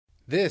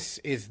This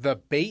is the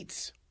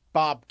Bates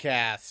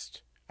Bobcast,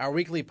 our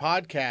weekly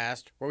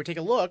podcast where we take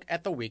a look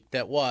at the week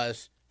that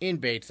was in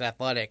Bates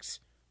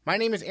athletics. My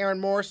name is Aaron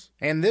Morse,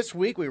 and this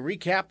week we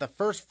recap the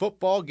first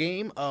football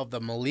game of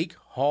the Malik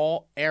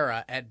Hall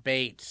era at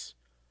Bates.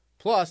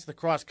 Plus, the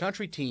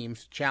cross-country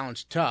teams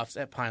challenged Tufts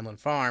at Pineland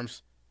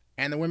Farms,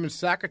 and the women's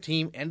soccer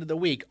team ended the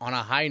week on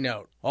a high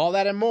note. All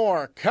that and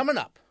more coming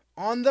up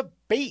on the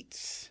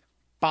Bates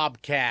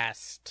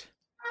Bobcast.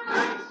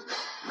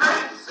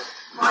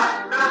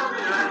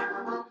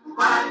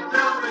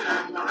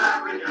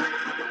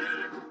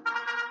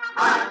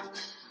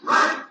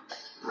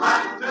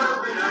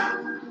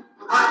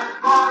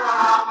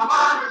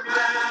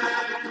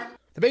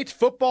 The Bates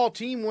football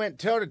team went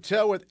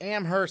toe-to-toe with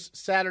Amherst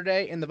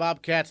Saturday in the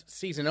Bobcats'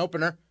 season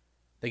opener.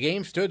 The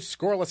game stood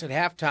scoreless at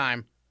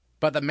halftime,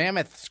 but the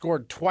Mammoth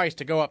scored twice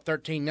to go up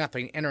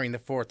 13-0 entering the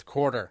fourth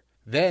quarter.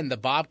 Then the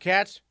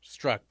Bobcats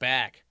struck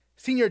back.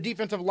 Senior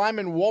defensive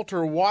lineman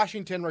Walter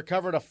Washington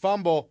recovered a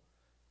fumble,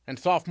 and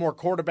sophomore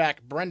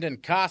quarterback Brendan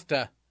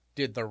Costa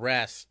did the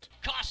rest.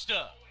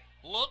 Costa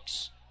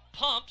looks,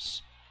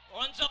 pumps,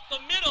 runs up the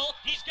middle.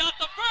 He's got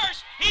the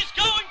first. He's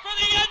going for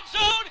the end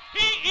zone.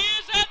 He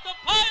is at the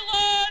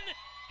pylon.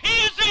 He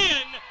is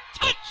in.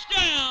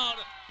 Touchdown,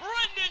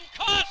 Brendan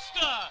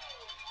Costa.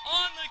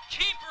 On the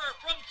keeper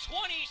from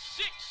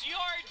 26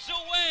 yards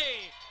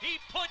away. He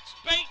puts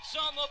Bates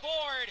on the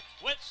board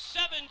with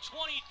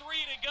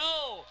 7:23 to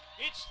go.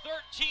 It's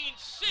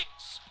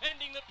 13-6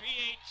 pending the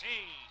PAT.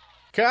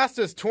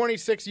 Costa's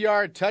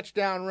 26-yard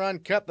touchdown run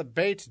cut the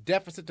Bates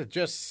deficit to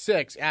just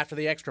 6 after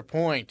the extra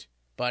point.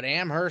 But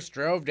Amherst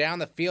drove down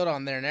the field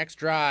on their next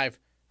drive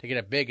to get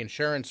a big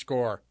insurance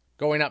score,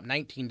 going up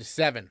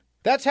 19-7.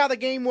 That's how the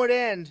game would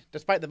end,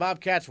 despite the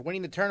Bobcats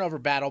winning the turnover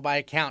battle by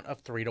a count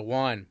of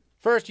 3-1.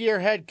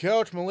 First-year head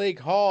coach Malik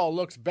Hall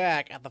looks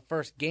back at the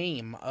first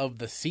game of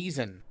the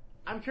season.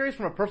 I'm curious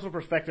from a personal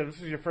perspective,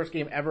 this is your first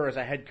game ever as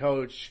a head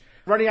coach.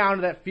 Running out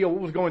into that field,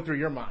 what was going through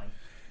your mind?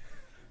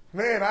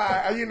 Man,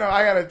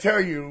 I got to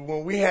tell you,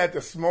 when we had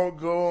the smoke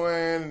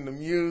going and the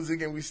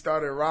music and we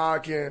started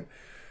rocking,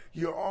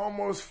 I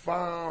almost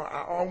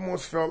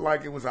felt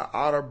like it was an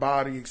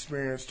out-of-body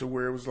experience to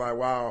where it was like,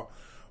 wow,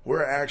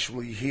 we're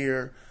actually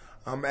here.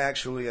 I'm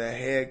actually a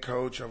head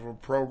coach of a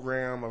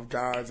program of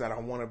guys that I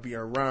want to be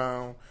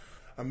around,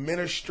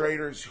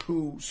 administrators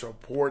who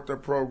support the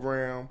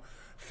program,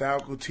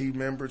 faculty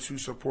members who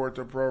support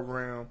the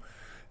program.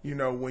 You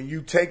know, when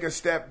you take a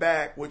step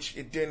back, which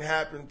it didn't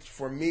happen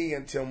for me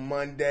until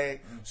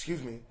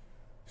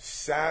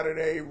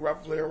Saturday,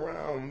 roughly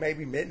around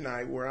maybe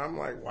midnight, where I'm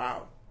like,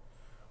 wow,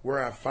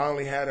 where I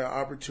finally had an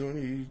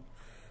opportunity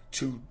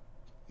to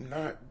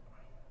not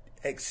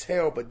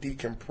exhale but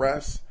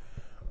decompress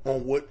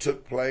on what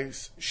took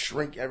place,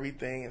 shrink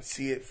everything and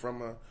see it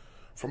from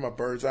a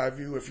bird's eye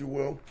view, if you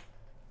will.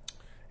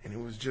 And it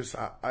was just,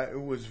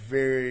 it was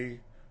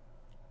very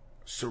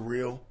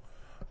surreal.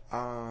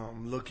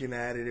 Looking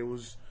at it, it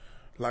was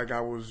like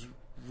I was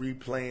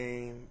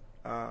replaying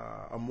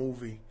a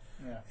movie.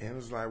 Yeah. And it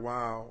was like,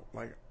 wow,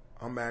 like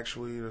I'm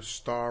actually the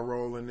star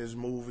role in this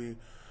movie.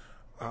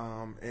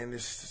 And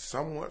it's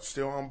somewhat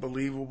still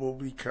unbelievable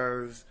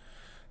because,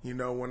 you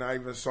know, when I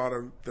even saw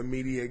the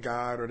media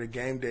guide or the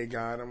game day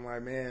guide, I'm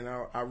like, man,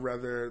 I'd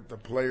rather the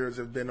players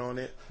have been on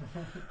it.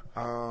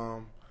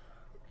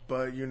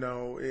 But, you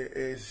know,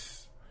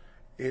 it's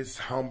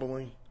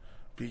humbling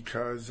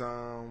because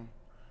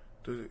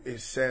it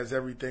says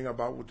everything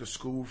about what the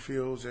school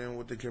feels and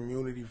what the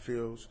community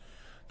feels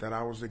that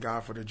I was the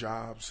guy for the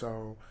job.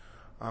 So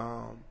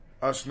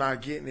us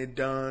not getting it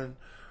done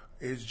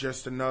is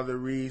just another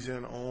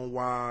reason on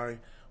why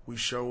we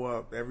show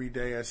up every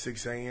day at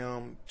 6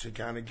 a.m. to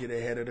kind of get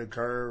ahead of the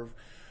curve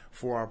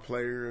for our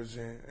players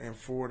and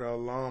for the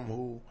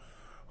alum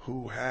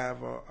who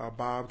have a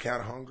Bobcat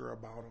hunger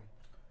about them.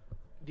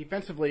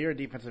 Defensively, you're a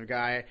defensive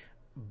guy.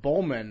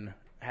 Bowman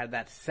had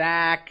that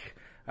sack.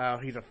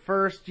 He's a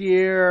first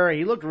year.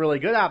 He looked really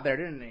good out there,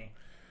 didn't he?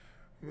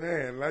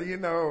 Man, like, you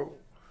know,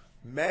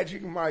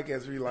 Magic Mike,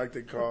 as we like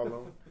to call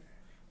him,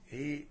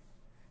 he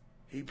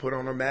put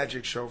on a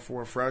magic show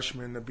for a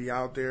freshman to be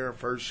out there, a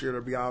first year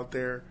to be out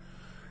there.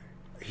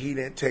 He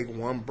didn't take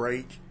one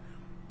break.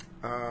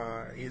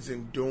 His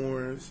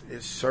endurance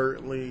is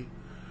certainly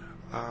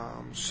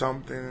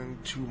something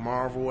to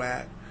marvel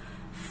at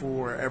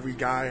for every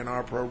guy in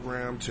our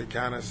program to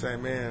kind of say,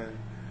 man,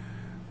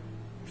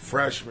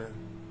 freshman,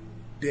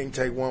 didn't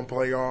take one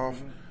play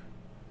off,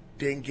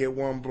 didn't get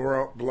one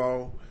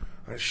blow.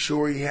 I'm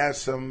sure he has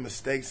some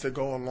mistakes to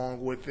go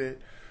along with it.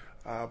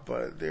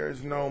 But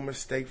there's no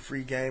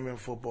mistake-free game in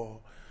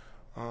football.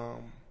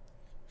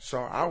 So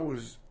I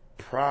was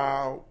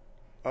proud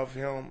of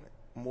him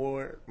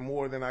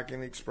more than I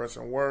can express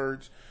in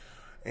words.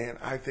 And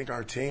I think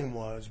our team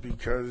was,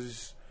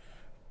 because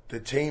the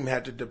team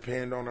had to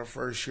depend on a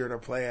first year to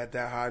play at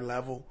that high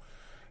level.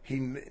 He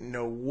didn't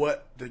know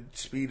what the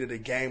speed of the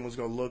game was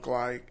going to look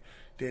like,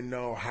 didn't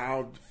know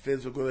how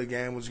physical the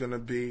game was going to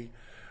be.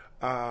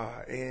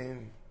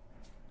 And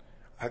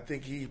I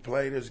think he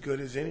played as good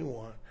as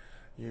anyone.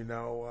 You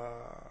know,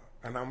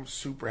 and I'm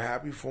super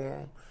happy for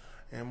him.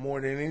 And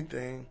more than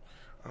anything,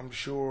 I'm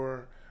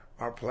sure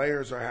our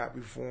players are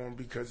happy for him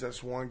because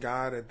that's one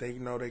guy that they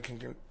know they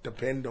can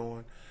depend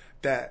on,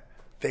 that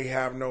they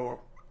have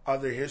no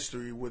other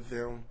history with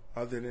them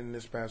other than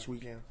this past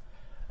weekend.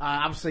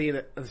 Obviously,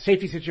 the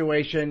safety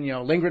situation,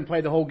 Lindgren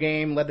played the whole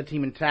game, led the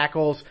team in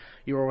tackles.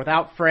 You were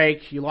without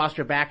Frake. You lost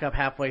your backup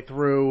halfway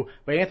through.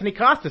 But Anthony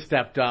Costa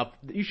stepped up.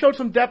 You showed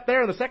some depth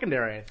there in the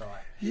secondary, I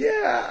thought.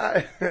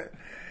 Yeah.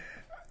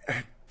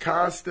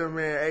 Costa,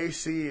 man,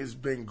 AC has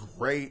been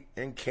great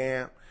in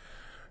camp.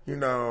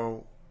 Hunt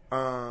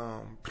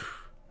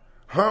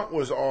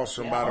was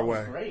awesome, by the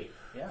way. Great.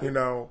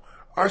 Yeah.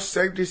 Our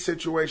safety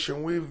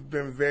situation, we've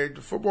been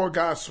the football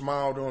guys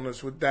smiled on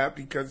us with that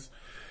because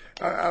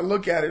I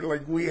look at it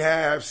like we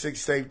have 6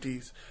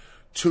 safeties,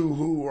 2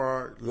 who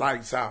are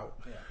lights out.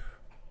 Yeah.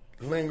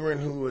 Lindgren,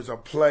 who is a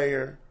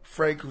player,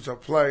 Frake, who's a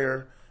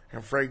player,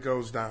 and Frake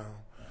goes down.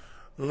 Yeah.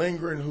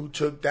 Lindgren, who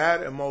took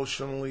that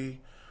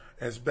emotionally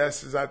as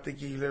best as I think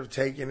he'd have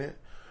taken it,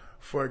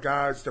 for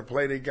guys to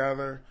play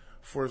together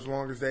for as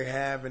long as they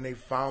have, and they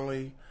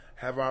finally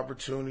have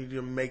opportunity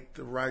to make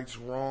the rights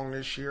wrong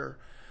this year.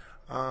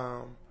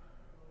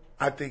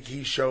 I think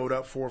he showed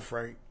up for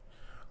Frake.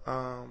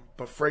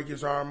 But Frake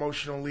is our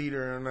emotional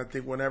leader, and I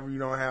think whenever you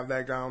don't have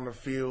that guy on the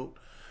field,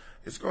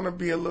 it's going to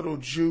be a little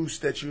juice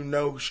that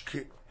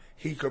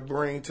he could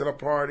bring to the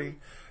party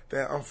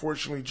that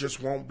unfortunately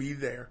just won't be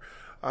there.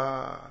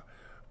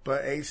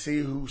 But AC,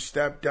 who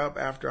stepped up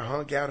after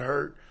Hunt got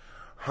hurt,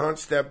 Hunt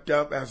stepped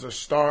up as a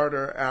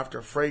starter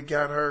after Frake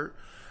got hurt.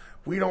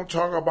 We don't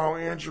talk about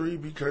injury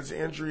because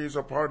injury is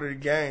a part of the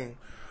game.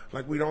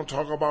 Like we don't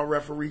talk about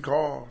referee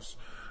calls.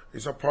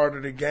 It's a part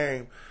of the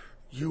game.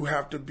 You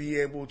have to be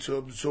able to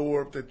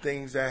absorb the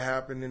things that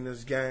happen in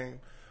this game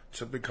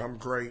to become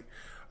great.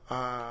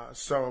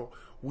 So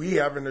we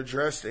haven't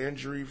addressed the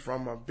injury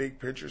from a big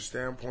picture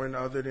standpoint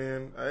other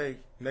than, hey,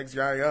 next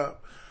guy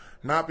up.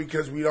 Not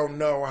because we don't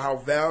know how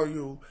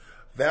valuable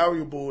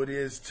it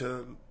is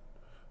to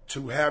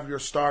have your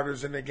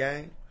starters in the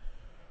game,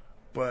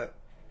 but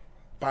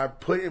by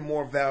putting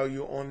more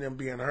value on them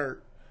being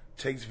hurt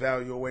takes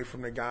value away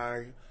from the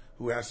guy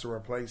who has to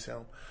replace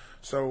him.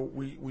 So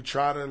we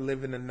try to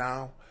live in the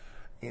now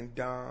and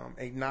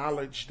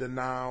acknowledge the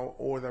now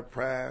or the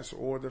past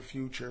or the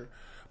future,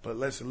 but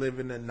let's live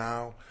in the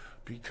now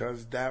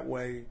because that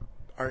way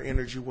our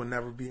energy will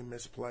never be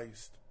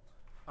misplaced.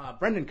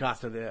 Brendan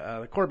Costa,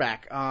 the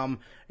quarterback,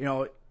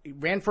 he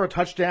ran for a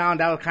touchdown.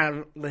 That was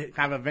kind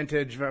of a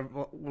vintage of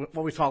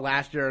what we saw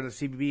last year, the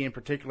CBB in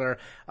particular.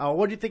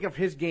 What do you think of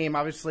his game?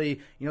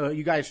 Obviously,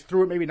 you guys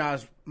threw it maybe not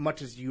as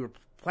much as you were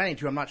planning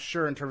to. I'm not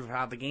sure in terms of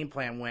how the game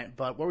plan went,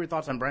 but what were your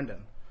thoughts on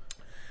Brendan?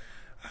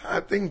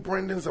 I think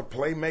Brendan's a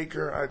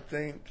playmaker. I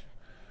think,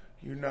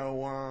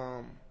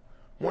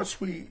 once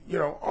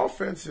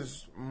offense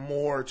is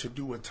more to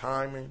do with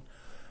timing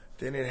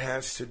than it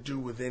has to do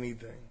with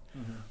anything.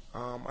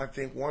 Mm-hmm. I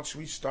think once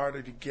we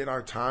started to get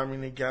our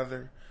timing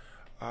together,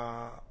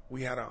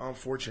 we had an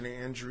unfortunate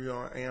injury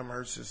on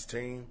Amherst's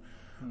team.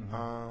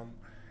 Mm-hmm.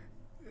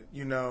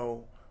 You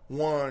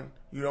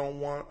don't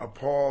want a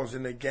pause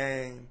in the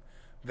game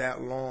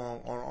that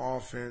long on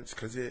offense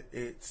because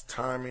it's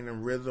timing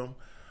and rhythm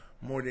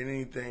more than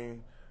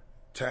anything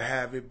to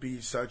have it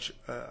be such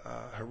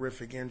a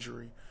horrific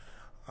injury.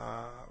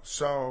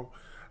 So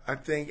I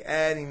think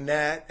adding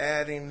the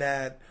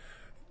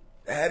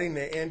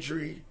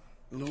injury,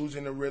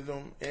 losing the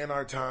rhythm and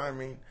our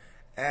timing,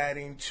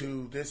 adding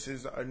to this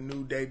is a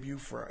new debut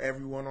for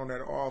everyone on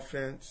that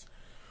offense,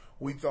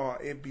 we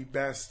thought it'd be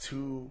best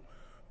to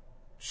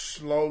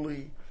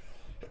slowly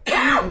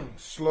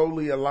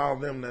allow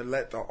them to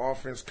let the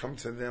offense come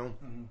to them.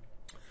 Mm-hmm.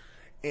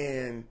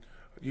 And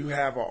you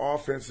have an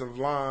offensive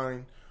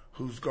line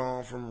who's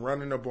gone from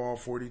running the ball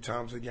 40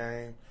 times a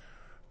game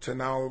to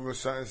now all of a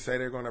sudden say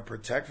they're going to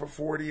protect for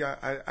 40.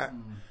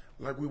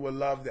 Like we would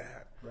love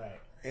that. Right.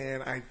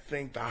 And I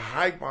think the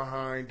hype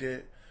behind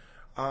it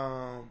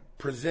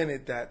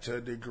presented that to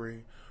a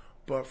degree.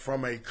 But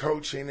from a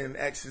coaching and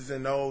X's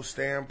and O's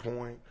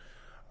standpoint,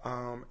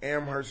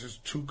 Amherst is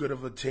too good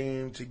of a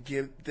team to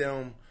give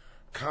them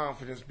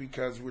confidence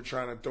because we're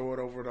trying to throw it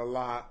over the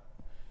lot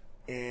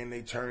and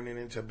they turn it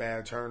into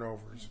bad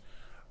turnovers.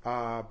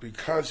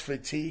 Because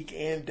fatigue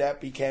and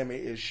that became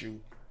an issue.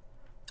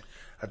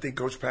 I think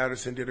Coach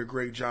Patterson did a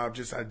great job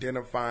just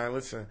identifying,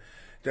 listen,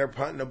 they're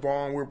punting the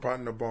ball and we're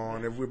punting the ball.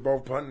 And if we're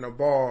both punting the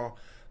ball,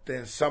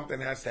 then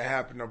something has to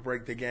happen to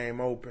break the game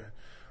open.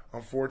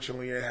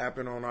 Unfortunately, it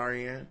happened on our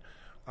end.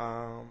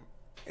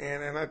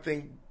 And I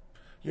think,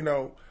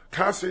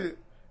 Costa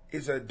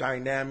is a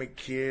dynamic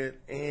kid,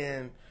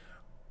 and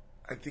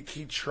I think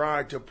he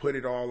tried to put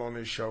it all on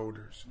his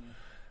shoulders.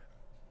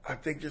 I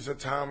think there's a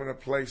time and a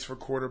place for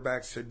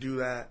quarterbacks to do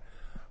that.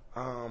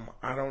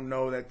 I don't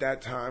know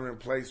that time and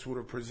place would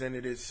have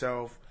presented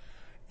itself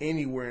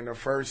anywhere in the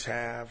first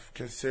half,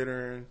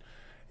 considering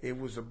it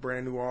was a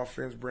brand new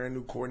offense, brand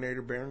new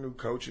coordinator, brand new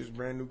coaches,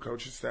 brand new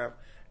coaching staff.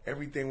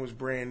 Everything was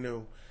brand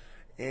new.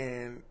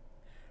 And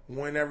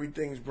when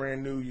everything's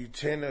brand new, you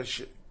tend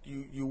to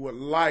you would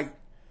like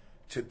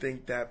to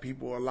think that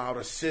people allow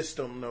the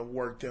system to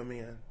work them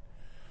in.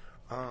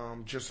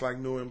 Just like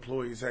new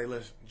employees, hey,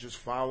 let's just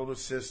follow the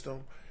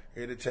system.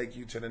 It'll take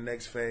you to the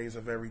next phase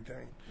of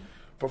everything.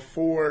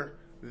 Before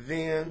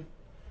then,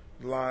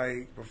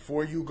 like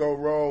before you go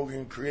rogue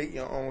and create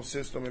your own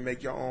system and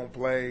make your own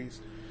plays,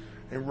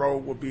 and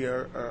rogue would be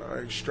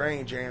a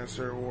strange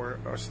answer or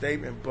a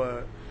statement,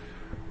 but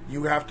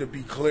you have to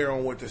be clear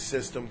on what the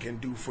system can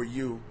do for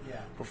you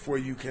before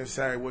you can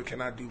say, what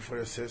can I do for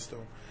the system?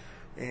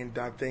 And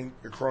I think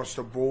across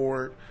the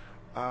board,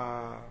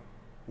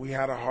 we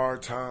had a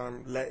hard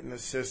time letting the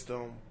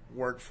system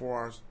work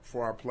for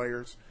our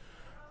players.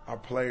 Our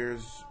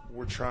players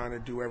were trying to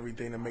do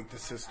everything to make the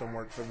system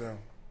work for them.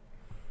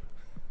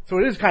 So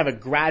it is kind of a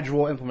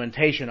gradual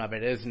implementation of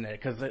it, isn't it?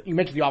 Because you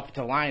mentioned the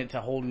offensive line; it's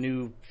a whole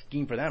new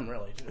scheme for them,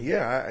 really. Too.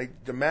 Yeah, I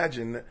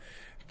imagine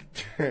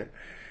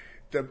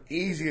the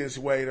easiest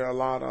way to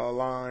allow the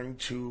line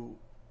to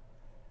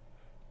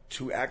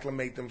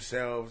acclimate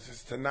themselves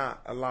is to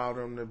not allow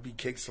them to be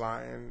kick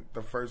sliding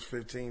the first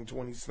 15,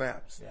 20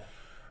 snaps. Yeah.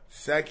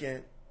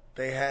 Second,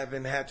 they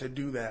haven't had to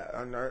do that.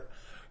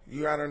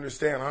 You got to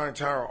understand, our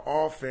entire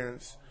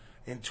offense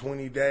in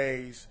 20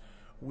 days,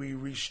 we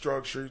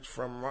restructured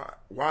from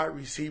wide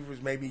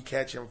receivers maybe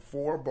catching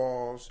 4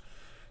 balls,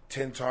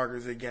 10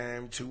 targets a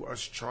game, to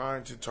us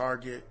trying to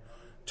target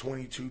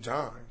 22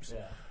 times.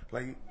 Yeah.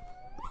 Like,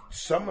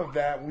 some of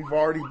that, we've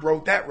already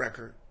broke that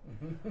record.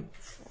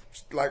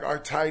 Like, our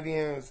tight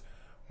ends,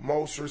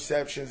 most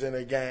receptions in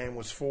a game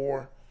was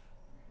 4.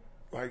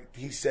 Like,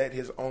 he set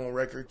his own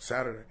record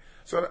Saturday.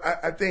 So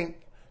I think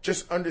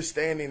just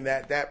understanding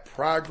that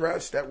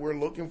progress that we're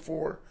looking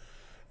for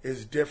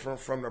is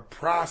different from the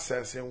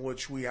process in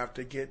which we have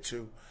to get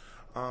to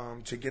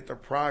get the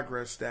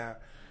progress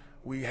that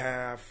we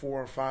have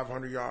 400 or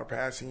 500 yard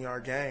passing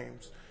yard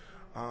games.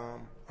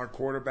 Our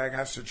quarterback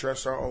has to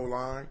trust our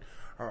O-line.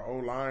 Our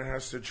O-line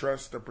has to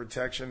trust the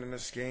protection in the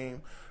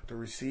scheme. The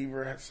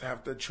receiver has to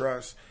have to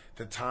trust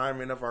the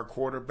timing of our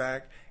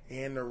quarterback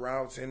and the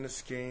routes in the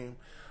scheme.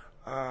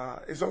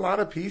 There's a lot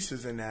of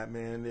pieces in that,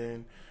 man.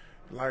 And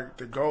like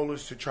the goal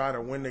is to try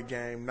to win the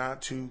game,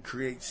 not to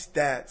create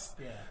stats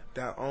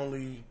that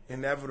only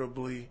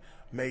inevitably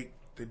make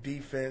the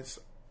defense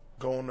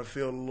go on the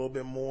field a little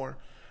bit more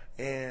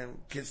and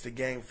gets the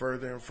game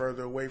further and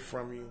further away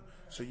from you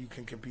so you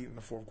can compete in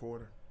the fourth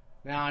quarter.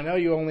 Now, I know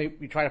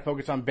you try to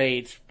focus on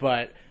Bates,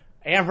 but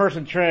Amherst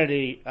and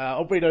Trinity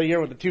opening the year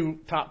with the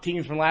 2 top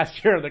teams from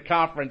last year of the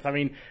conference. I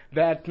mean,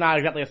 that's not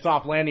exactly a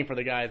soft landing for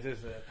the guys,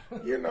 is it?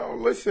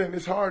 Listen,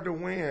 it's hard to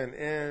win,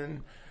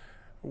 and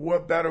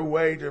what better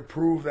way to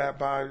prove that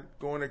by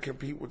going to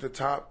compete with the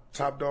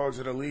top dogs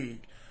of the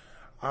league?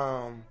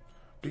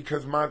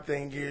 Because my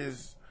thing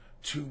is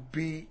to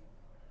be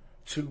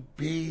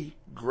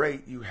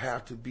great, you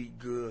have to be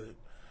good,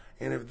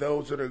 and if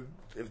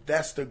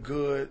that's the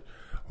good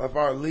of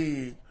our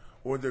league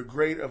or the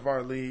great of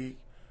our league,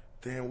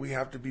 then we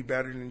have to be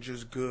better than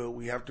just good.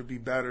 We have to be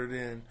better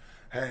than,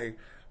 hey,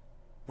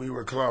 we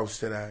were close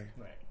today.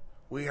 Right.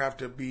 We have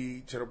to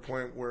be to the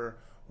point where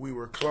we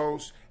were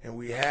close and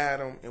we had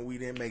them and we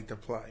didn't make the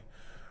play.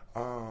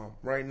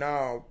 Right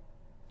now,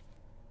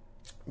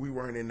 we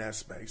weren't in that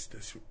space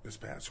this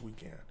past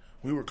weekend.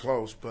 We were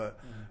close, but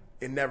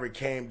it never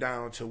came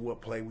down to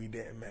what play we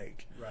didn't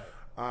make.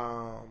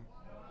 Right.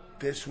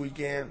 This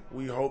weekend,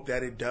 we hope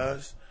that it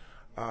does.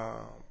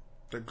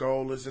 The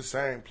goal is the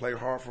same. Play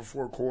hard for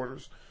 4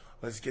 quarters.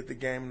 Let's get the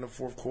game in the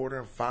fourth quarter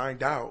and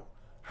find out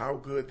how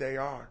good they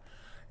are.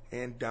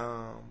 And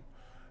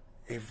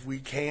if we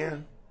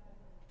can,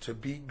 to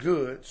be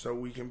good so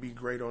we can be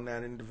great on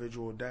that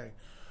individual day.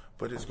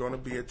 But it's going to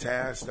be a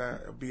task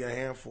that will be a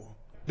handful.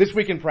 This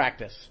week in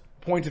practice,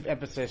 points of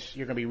emphasis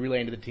you're going to be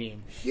relaying to the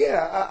team.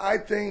 Yeah, I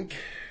think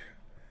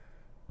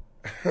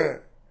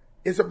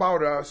it's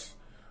about us.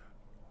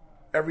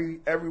 Every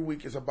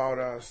week is about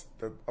us.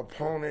 The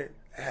opponent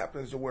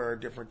happens to wear a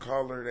different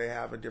color. They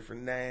have a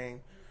different name,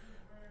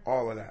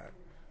 all of that.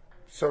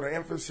 So the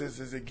emphasis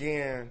is,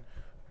 again,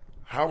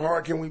 how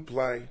hard can we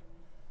play?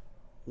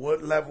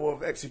 What level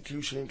of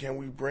execution can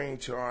we bring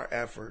to our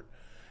effort?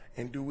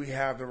 And do we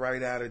have the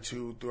right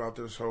attitude throughout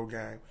this whole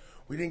game?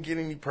 We didn't get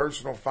any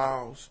personal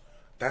fouls.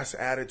 That's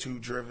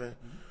attitude driven.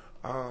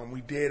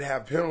 We did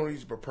have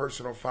penalties, but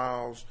personal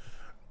fouls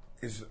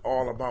is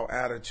all about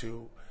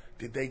attitude.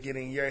 Did they get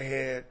in your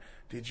head?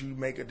 Did you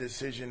make a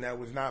decision that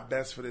was not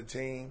best for the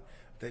team,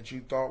 that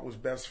you thought was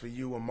best for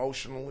you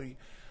emotionally?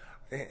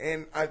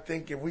 And I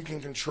think if we can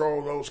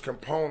control those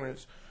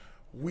components,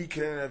 we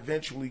can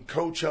eventually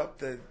coach up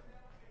the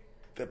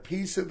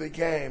piece of the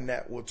game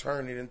that will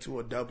turn it into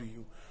a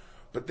W.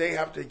 But they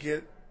have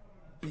to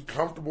be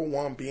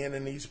comfortable, being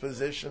in these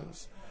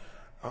positions.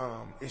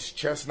 It's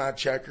chess, not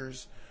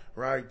checkers,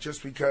 right?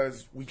 Just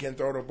because we can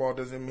throw the ball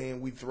doesn't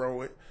mean we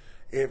throw it.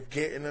 If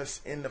getting us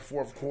in the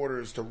fourth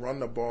quarter is to run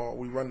the ball,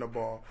 we run the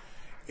ball.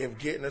 If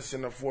getting us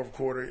in the fourth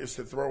quarter is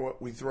to throw it,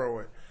 we throw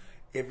it.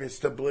 If it's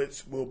to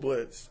blitz, we'll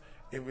blitz.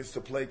 If it's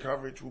to play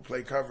coverage, we'll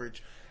play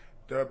coverage.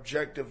 The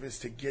objective is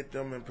to get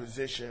them in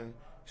position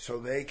so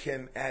they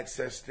can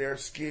access their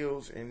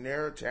skills and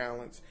their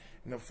talents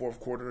in the fourth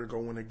quarter to go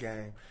win a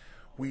game.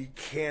 We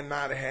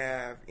cannot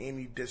have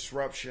any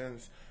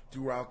disruptions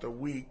throughout the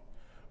week,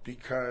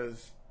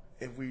 because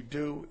if we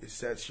do, it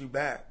sets you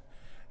back.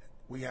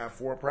 We have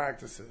 4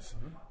 practices,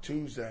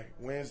 Tuesday,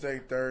 Wednesday,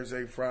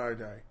 Thursday,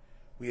 Friday.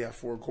 We have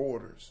 4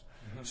 quarters.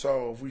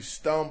 So if we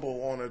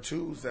stumble on a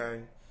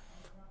Tuesday,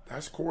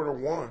 that's quarter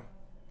one.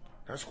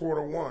 That's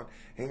quarter one.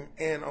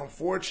 And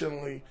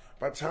unfortunately,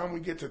 by the time we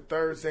get to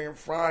Thursday and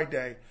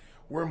Friday,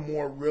 we're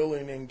more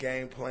reeling in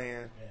game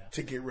plan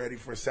to get ready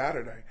for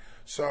Saturday.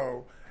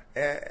 So,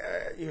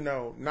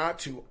 not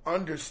to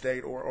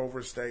understate or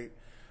overstate,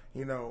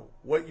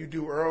 what you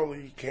do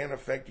early can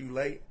affect you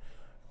late,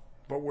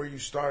 but where you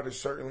start is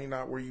certainly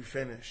not where you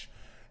finish.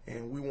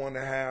 And we want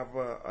to have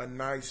a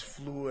nice,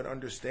 fluid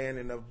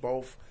understanding of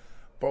both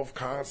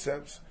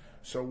concepts,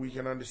 so we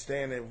can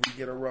understand that if we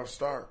get a rough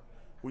start,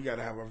 we got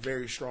to have a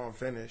very strong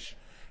finish.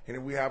 And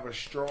if we have a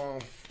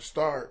strong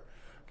start,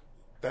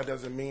 that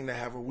doesn't mean to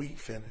have a weak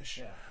finish.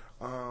 Yeah.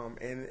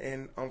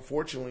 And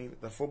unfortunately,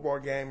 the football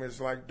game is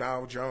like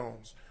Dow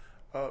Jones,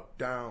 up,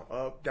 down,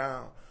 up,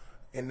 down.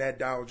 In that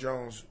Dow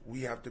Jones,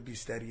 we have to be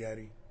steady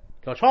Eddie.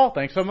 Coach Hall,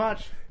 thanks so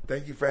much.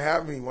 Thank you for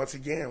having me. Once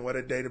again, what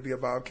a day to be a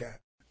Bobcat.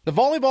 The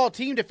volleyball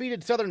team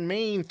defeated Southern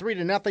Maine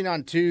 3-0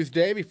 on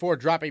Tuesday before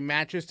dropping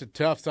matches to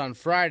Tufts on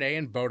Friday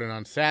and Bowdoin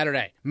on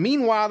Saturday.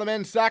 Meanwhile, the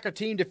men's soccer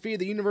team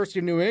defeated the University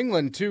of New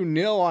England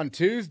 2-0 on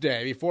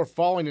Tuesday before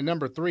falling to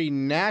number 3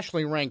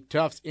 nationally ranked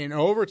Tufts in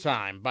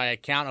overtime by a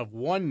count of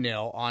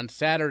 1-0 on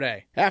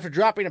Saturday. After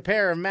dropping a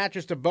pair of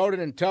matches to Bowdoin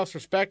and Tufts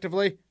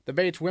respectively, the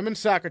Bates women's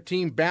soccer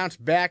team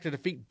bounced back to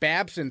defeat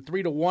Babson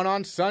 3-1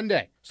 on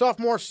Sunday.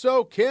 Sophomore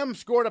So Kim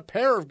scored a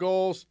pair of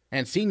goals,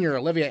 and senior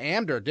Olivia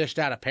Amdur dished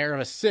out a pair of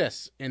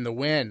assists in the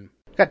win.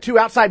 Got 2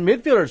 outside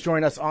midfielders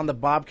join us on the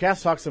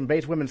Bobcast, talk some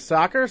Bates women's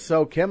soccer.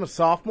 So Kim, a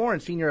sophomore,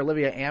 and senior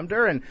Olivia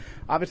Amdur. And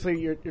obviously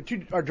you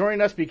two are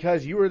joining us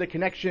because you were the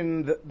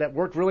connection that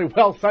worked really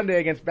well Sunday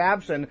against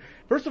Babson.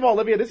 First of all,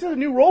 Olivia, this is a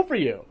new role for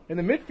you in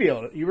the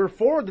midfield. You were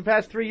forward the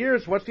past 3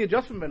 years. What's the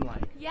adjustment been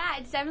like? Yeah,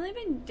 it's definitely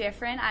been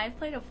different. I've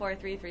played a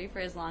 4-3-3 for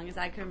as long as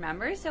I can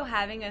remember, so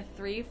having a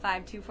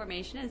 3-5-2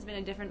 formation has been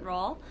a different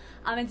role.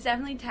 It's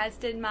definitely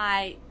tested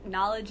my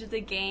knowledge of the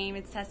game.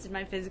 It's tested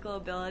my physical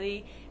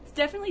ability. It's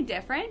definitely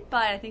different,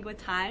 but I think with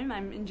time,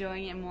 I'm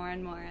enjoying it more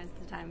and more as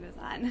the time goes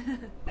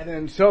on. And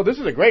then, so this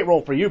is a great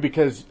role for you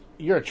because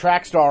you're a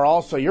track star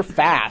also. You're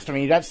fast. I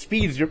mean, that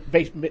speed's your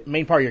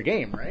main part of your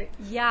game, right?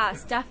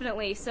 Yes,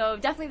 definitely. So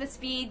definitely the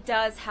speed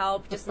does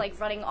help, just like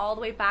running all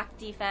the way back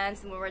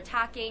defense, and when we're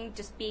attacking,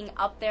 just being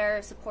up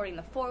there, supporting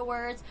the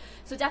forwards.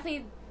 So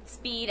definitely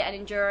speed and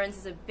endurance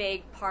is a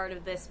big part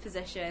of this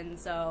position.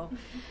 So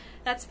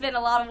that's been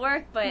a lot of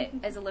work, but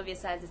as Olivia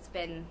says, it's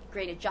been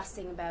great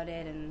adjusting about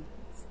it, and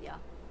yeah.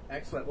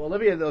 Excellent. Well,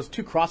 Olivia, those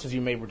 2 crosses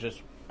you made were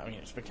just,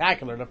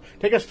 spectacular.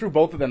 Take us through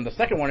both of them. The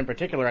second one in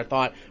particular, I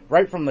thought,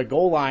 right from the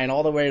goal line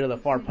all the way to the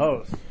far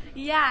post.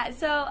 Yeah,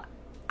 so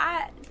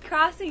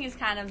crossing is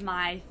kind of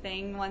my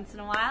thing once in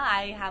a while.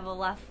 I have a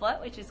left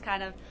foot, which is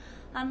kind of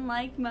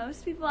unlike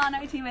most people on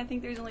our team. I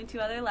think there's only 2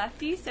 other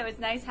lefties, so it's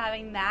nice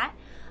having that.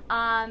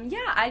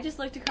 I just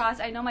look to cross.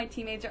 I know my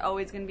teammates are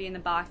always going to be in the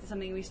box. It's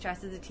something we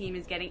stress as a team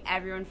is getting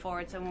everyone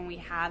forward, so when we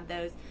have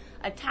those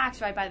attacks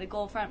right by the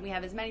goal front, we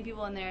have as many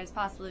people in there as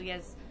possible to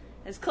get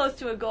as close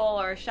to a goal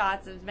or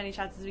as many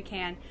shots as we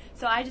can.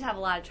 So I just have a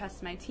lot of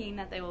trust in my team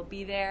that they will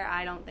be there.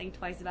 I don't think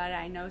twice about it.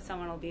 I know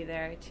someone will be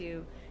there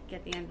to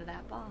get the end of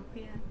that ball.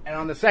 Yeah. And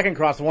on the second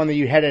cross, the one that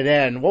you headed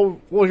in,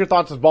 what was your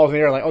thoughts as balls in the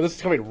air? Like, oh, this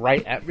is coming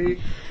right at me?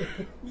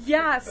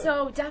 Yeah,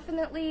 so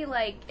definitely,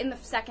 in the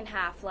second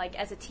half,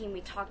 as a team, we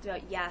talked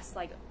about,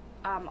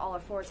 all our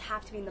forwards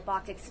have to be in the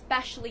box,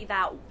 especially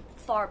that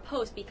far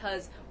post,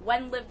 because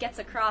when Liv gets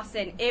a cross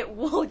in, it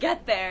will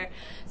get there.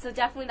 So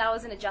definitely that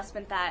was an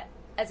adjustment that,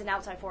 as an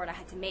outside forward, I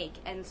had to make.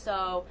 And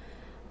so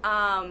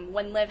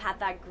when Liv had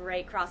that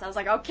great cross, I was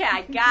like, okay,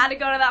 I got to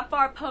go to that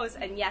far post.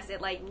 And yes,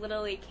 it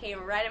literally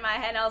came right in my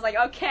head. And I was like,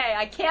 okay,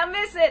 I can't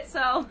miss it. So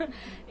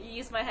I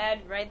used my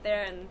head right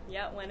there and,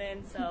 went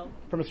in. So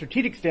from a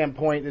strategic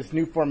standpoint, this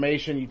new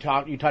formation, you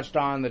touched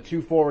on the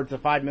 2 forwards, the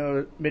 5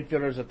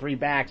 midfielders, the 3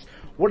 backs.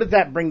 What does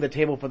that bring to the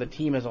table for the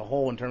team as a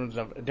whole in terms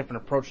of a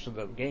different approach to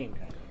the game?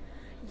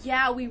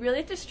 Yeah, we really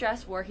have to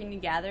stress working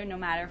together no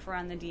matter if we're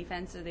on the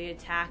defense or the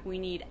attack. We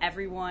need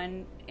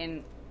everyone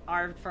in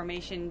our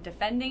formation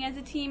defending as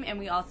a team, and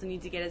we also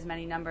need to get as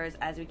many numbers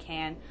as we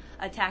can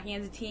attacking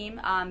as a team.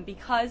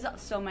 Because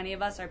so many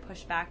of us are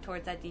pushed back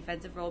towards that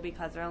defensive role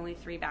because there are only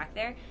 3 back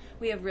there,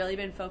 we have really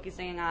been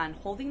focusing on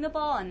holding the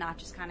ball and not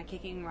just kind of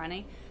kicking and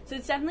running. So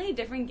it's definitely a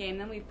different game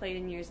than we've played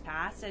in years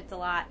past. It's a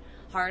lot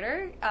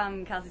harder.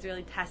 Kelsey's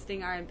really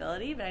testing our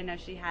ability, but I know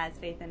she has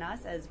faith in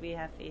us as we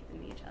have faith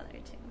in each other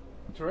too.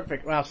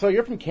 Terrific. Well, so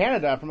you're from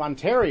Canada, from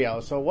Ontario.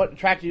 So what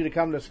attracted you to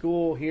come to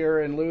school here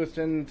in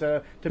Lewiston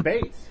to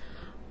Bates?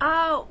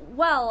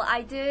 Well,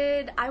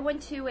 I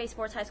went to a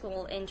sports high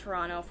school in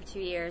Toronto for 2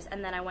 years,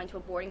 and then I went to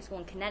a boarding school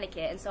in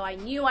Connecticut, and so I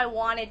knew I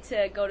wanted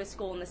to go to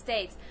school in the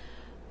States.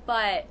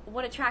 But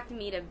what attracted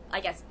me to, I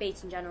guess,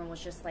 Bates in general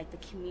was just, like, the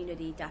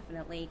community,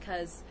 definitely,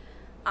 because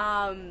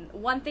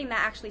one thing that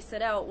actually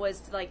stood out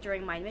was, like,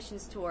 during my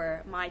admissions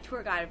tour, my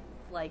tour guide,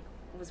 like,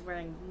 was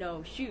wearing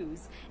no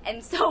shoes.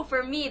 And so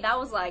for me, that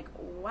was like,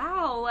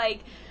 wow,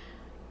 like,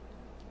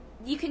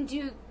 you can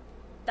do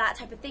that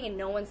type of thing and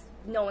no one's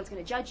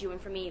going to judge you. And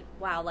for me,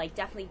 wow, like,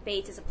 definitely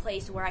Bates is a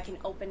place where I can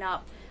open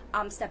up,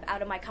 step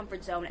out of my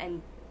comfort zone,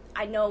 and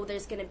I know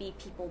there's going to be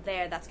people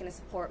there that's going to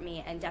support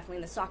me, and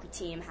definitely the soccer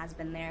team has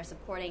been there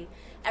supporting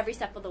every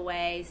step of the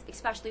way,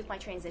 especially with my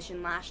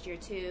transition last year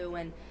too.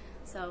 And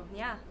so,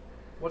 yeah.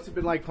 What's it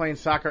been like playing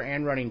soccer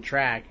and running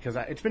track? Because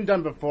it's been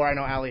done before. I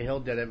know Allie Hill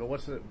did it, but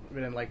what's it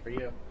been like for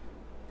you?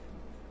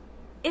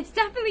 It's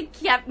definitely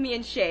kept me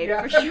in shape,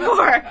 for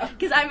sure,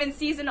 because I'm in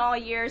season all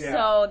year,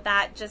 so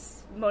that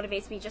just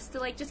motivates me just to,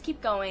 like, just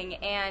keep going.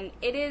 And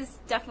it is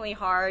definitely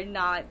hard,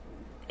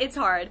 it's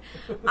hard,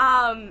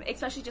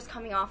 especially just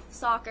coming off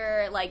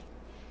soccer, like,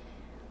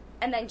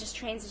 and then just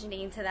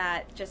transitioning into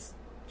that just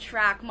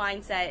track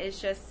mindset is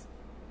just,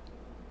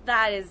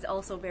 that is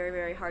also very,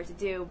 very hard to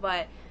do.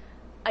 But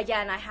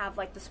again, I have,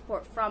 like, the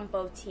support from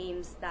both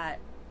teams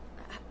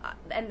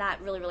and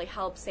that really, really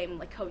helps. Same with,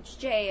 like, Coach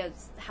Jay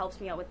helps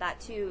me out with that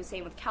too.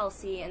 Same with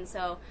Kelsey. And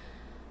so,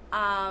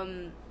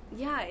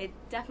 yeah, it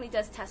definitely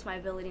does test my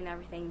ability and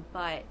everything,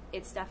 but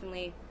it's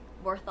definitely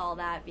worth all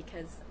that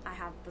because I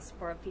have the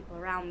support of people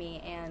around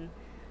me and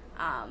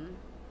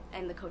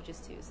the coaches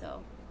too.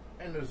 So.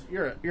 And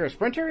you're a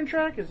sprinter in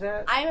track? Is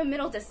that? I'm a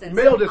middle distance.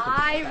 Middle distance.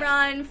 I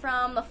run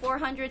from the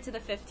 400 to the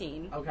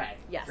 15. Okay.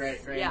 Yes.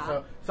 Great. Yeah.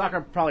 So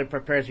soccer probably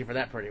prepares you for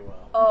that pretty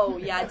well. Oh,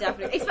 yeah,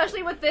 definitely.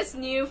 Especially with this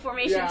new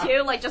formation,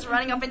 too. Like, just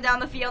running up and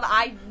down the field,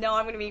 I know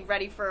I'm going to be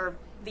ready for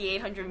the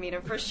 800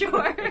 meter for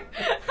sure.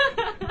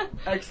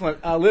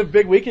 Excellent. Liv,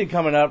 big weekend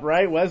coming up,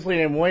 right? Wesleyan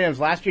and Williams.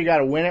 Last year you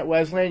got a win at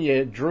Wesleyan.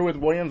 You drew with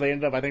Williams. They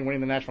ended up, I think,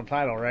 winning the national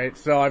title, right?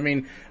 So, I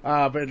mean,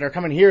 but they're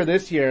coming here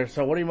this year.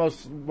 So what are you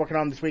most working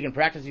on this week in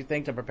practice, you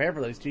think, to prepare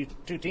for those two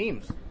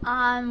teams?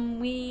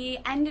 We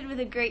ended with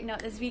a great note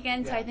this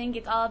weekend, so I think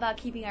it's all about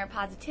keeping our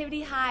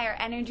positivity high, our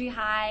energy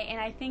high,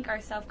 and I think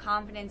our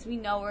self-confidence. We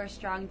know we're a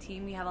strong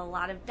team. We have a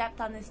lot of depth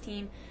on this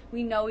team.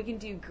 We know we can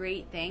do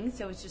great things,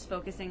 so it's just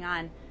focusing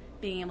on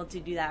being able to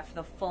do that for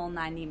the full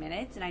 90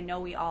 minutes, and I know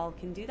we all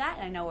can do that,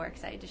 and I know we're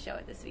excited to show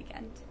it this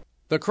weekend.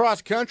 The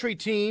cross-country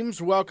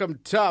teams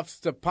welcomed Tufts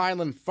to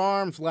Pineland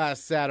Farms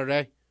last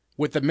Saturday,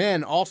 with the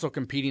men also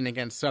competing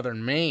against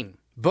Southern Maine.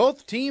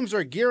 Both teams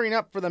are gearing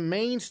up for the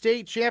Maine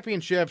State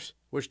Championships,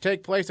 which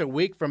take place a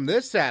week from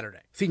this Saturday.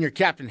 Senior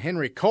captain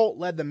Henry Colt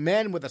led the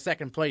men with a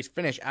second-place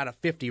finish out of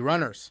 50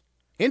 runners.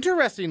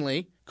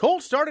 Interestingly,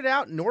 Colt started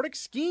out Nordic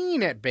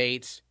skiing at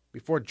Bates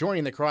before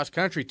joining the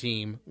cross-country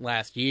team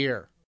last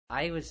year.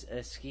 I was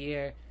a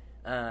skier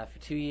for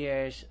 2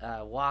 years,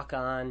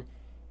 walk-on,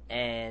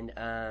 and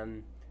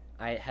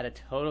I had a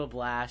total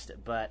blast,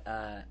 but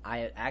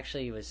I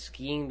actually was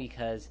skiing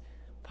because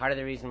part of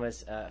the reason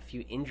was a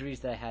few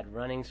injuries that I had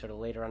running sort of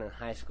later on in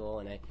high school,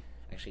 and I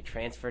actually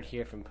transferred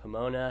here from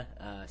Pomona,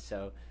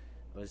 so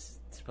I was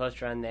supposed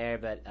to run there,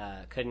 but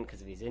couldn't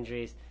because of these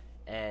injuries,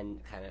 and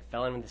kind of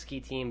fell in with the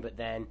ski team. But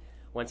then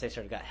once I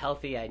sort of got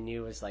healthy, I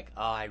knew it was like,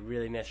 oh, I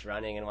really miss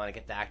running and want to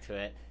get back to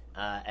it.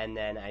 And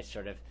then I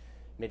sort of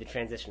made the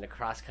transition to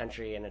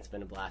cross-country, and it's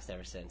been a blast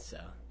ever since. So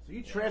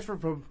you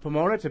transferred from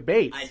Pomona to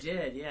Bates. I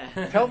did, yeah.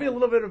 Tell me a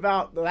little bit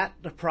about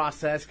the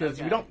process,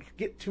 because we don't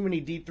get too many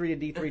D3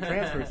 to D3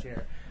 transfers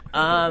here.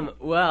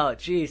 Well,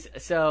 geez.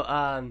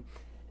 So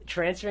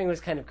transferring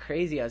was kind of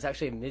crazy. I was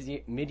actually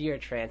a mid-year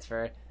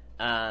transfer,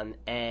 and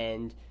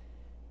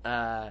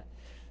I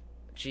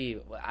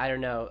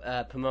don't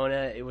know.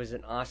 Pomona, it was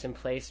an awesome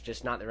place,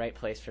 just not the right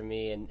place for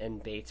me,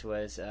 and Bates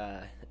was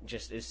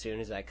just as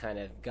soon as I kind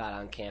of got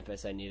on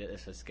campus, I knew that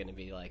this was going to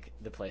be like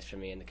the place for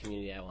me and the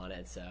community I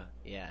wanted. So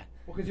yeah.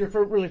 Well, because you're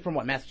really from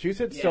what,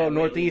 Massachusetts? Yeah, so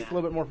Northeast, a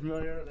little bit more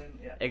familiar.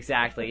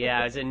 Exactly.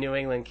 Yeah, I was a New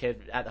England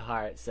kid at the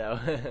heart. So.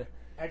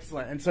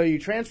 Excellent. And so you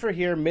transfer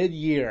here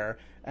mid-year,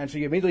 and so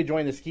you immediately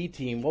joined the ski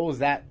team. What was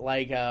that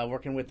like,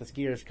 working with the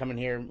skiers coming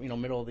here,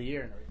 middle of the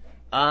year and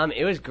everything?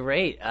 It was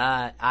great.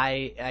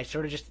 I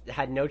sort of just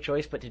had no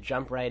choice but to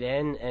jump right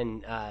in,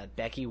 and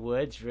Becky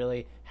Woods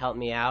really helped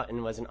me out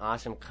and was an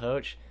awesome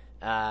coach,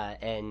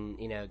 and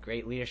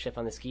great leadership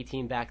on the ski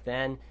team back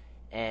then,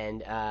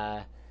 and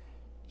I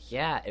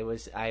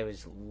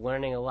was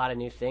learning a lot of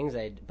new things.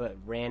 But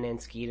ran and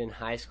skied in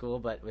high school,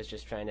 but was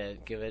just trying to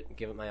give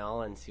it my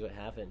all and see what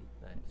happened.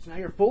 So now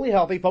you're fully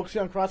healthy,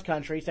 focusing on cross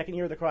country. Second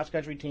year of the cross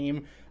country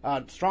team,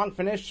 strong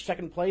finish,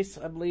 second place,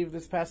 I believe,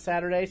 this past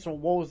Saturday. So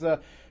what was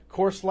the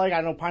course like?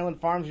 I know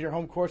Pineland Farms is your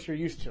home course. You're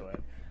used to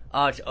it.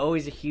 Oh, it's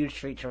always a huge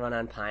treat to run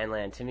on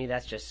Pineland. To me,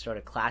 that's just sort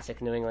of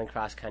classic New England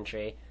cross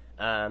country.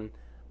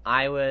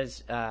 I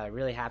was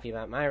really happy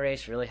about my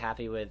race, really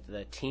happy with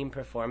the team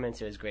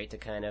performance. It was great to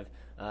kind of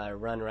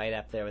run right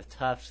up there with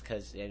Tufts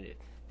because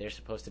they're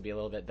supposed to be a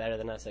little bit better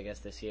than us, I guess,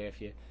 this year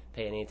if you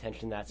pay any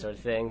attention to that sort of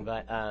thing.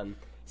 But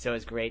so it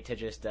was great to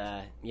just,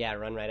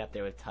 run right up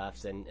there with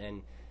Tufts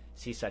and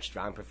see such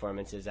strong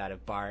performances out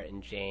of Bart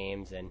and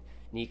James and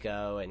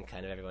Nico and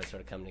kind of everyone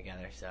sort of coming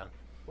together. So.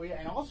 Well, yeah,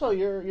 and also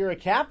you're a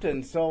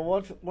captain. So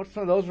what's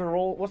some of those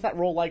what's that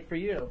role like for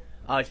you?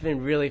 Oh, it's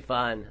been really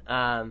fun.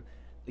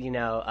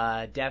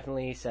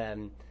 Definitely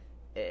some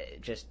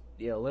just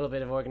a little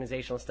bit of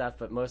organizational stuff,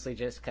 but mostly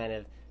just kind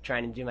of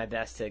trying to do my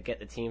best to get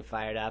the team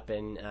fired up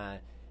and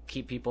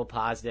keep people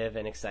positive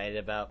and excited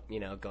about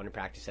going to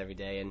practice every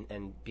day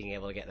and being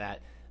able to get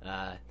that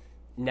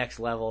next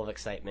level of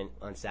excitement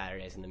on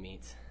Saturdays in the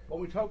meets. Well,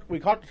 we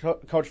talked to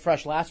Coach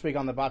Fresh last week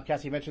on the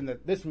Bobcast. He mentioned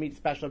that this meet's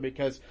special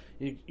because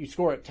you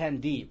score at 10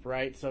 deep,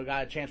 right? So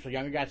got a chance for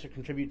younger guys to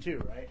contribute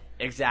too, right?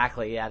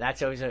 Exactly, yeah.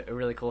 That's always a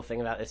really cool thing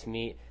about this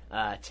meet,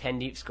 10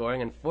 deep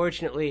scoring.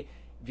 Unfortunately,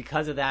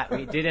 because of that,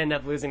 we did end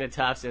up losing to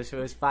Tufts. If it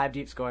was 5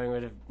 deep scoring, we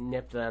would have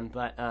nipped them.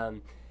 But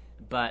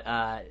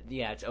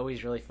it's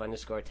always really fun to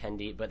score 10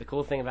 deep. But the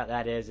cool thing about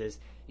that is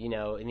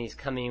in these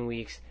coming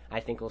weeks,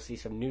 I think we'll see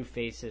some new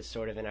faces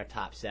sort of in our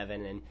top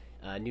 7 and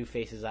new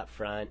faces up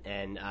front,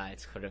 and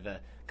it's sort of a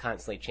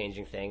constantly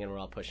changing thing, and we're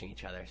all pushing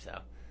each other. So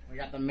we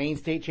got the main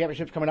state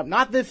championships coming up,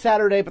 not this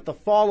Saturday, but the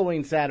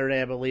following Saturday,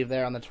 I believe,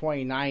 there on the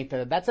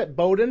 29th. That's at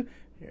Bowdoin.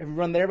 Have you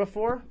run there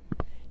before?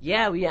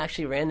 Yeah, we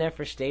actually ran there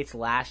for states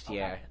last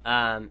year,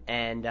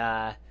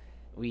 and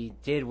we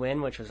did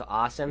win, which was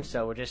awesome.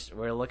 So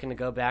we're looking to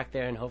go back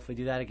there and hopefully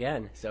do that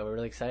again. So we're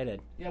really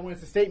excited. Yeah, when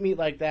it's a state meet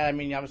like that, I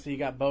mean, obviously you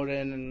got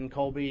Bowdoin and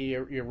Colby,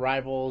 your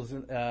rivals,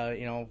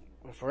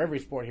 for every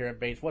sport here at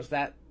Bates. What's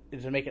that?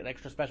 Does it make it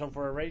extra special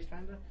for a race,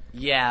 kind of?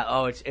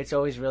 Yeah, it's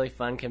always really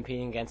fun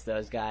competing against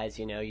those guys.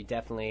 You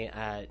definitely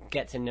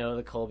get to know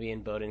the Colby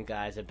and Bowdoin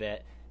guys a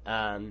bit,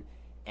 and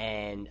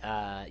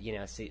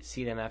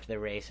see them after the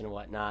race and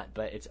whatnot.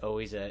 But it's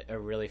always a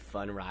really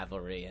fun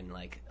rivalry, and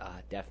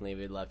definitely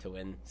we'd love to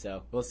win.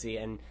 So we'll see.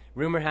 And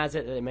rumor has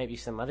it that there might be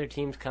some other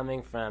teams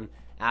coming from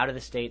out of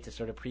the state to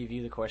sort of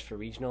preview the course for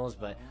regionals,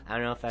 but I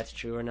don't know if that's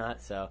true or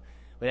not. So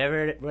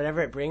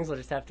whatever it brings, we'll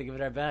just have to give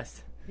it our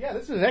best. Yeah,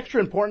 this is extra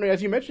important,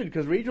 as you mentioned,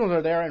 because regionals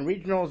are there, and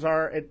regionals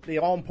are the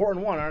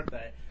all-important one, aren't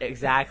they?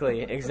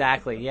 Exactly,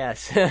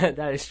 yes.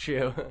 That is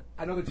true.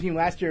 I know the team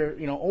last year,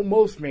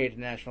 almost made it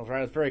to nationals, right?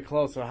 It was very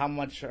close, so how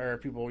much are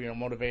people,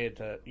 motivated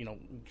to,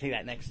 take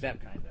that next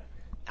step, kind of?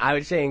 I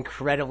would say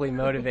incredibly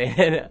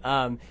motivated.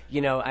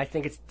 I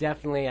think it's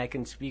definitely, I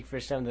can speak for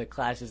some of the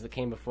classes that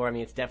came before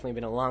me, it's definitely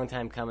been a long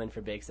time coming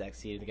for Bates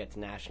XC to get to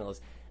nationals.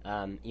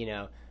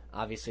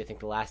 Obviously, I think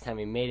the last time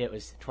we made it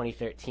was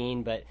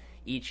 2013, but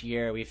each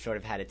year we've sort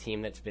of had a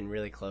team that's been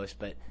really close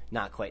but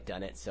not quite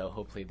done it, so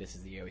hopefully this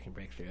is the year we can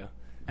break through.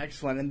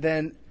 Excellent. And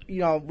then,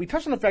 we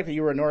touched on the fact that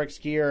you were a Nordic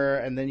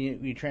skier and then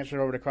you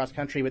transferred over to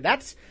cross-country, but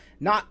that's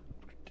not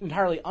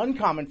entirely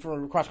uncommon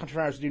for cross-country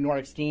runners to do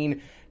Nordic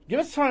skiing. Give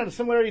us some of the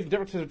similarities and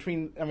differences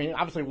between,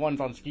 obviously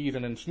one's on skis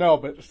and in snow,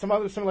 but some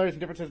other similarities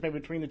and differences maybe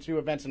between the two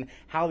events and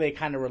how they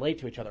kind of relate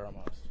to each other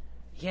almost.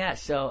 Yeah,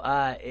 so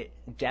it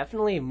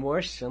definitely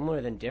more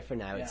similar than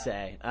different, I would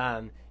say.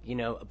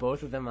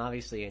 Both of them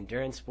obviously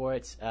endurance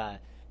sports.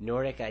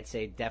 Nordic, I'd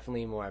say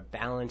definitely more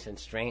balance and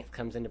strength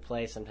comes into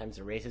play. Sometimes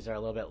the races are a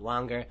little bit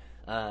longer.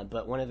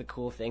 But one of the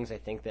cool things I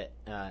think that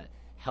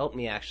helped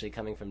me actually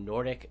coming from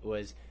Nordic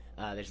was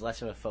there's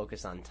less of a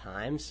focus on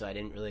time, so I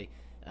didn't really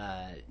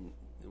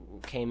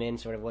came in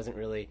sort of wasn't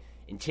really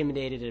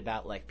intimidated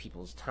about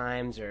people's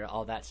times or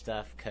all that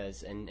stuff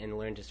and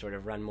learned to sort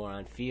of run more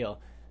on feel.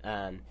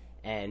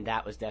 And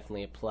that was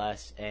definitely a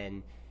plus.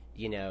 And,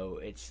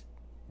 it's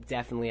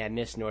definitely, I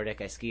miss Nordic.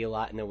 I ski a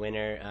lot in the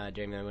winter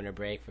during my winter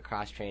break for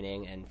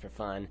cross-training and for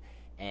fun.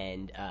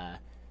 And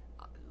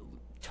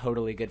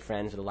totally good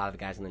friends with a lot of the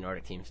guys on the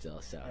Nordic team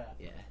still. So,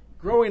 yeah.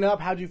 Growing up,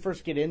 how did you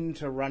first get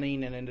into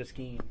running and into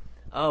skiing?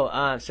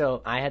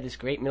 So I had this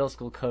great middle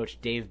school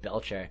coach, Dave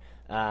Belcher.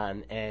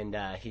 And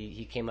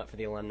he came up for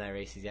the alumni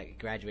races. He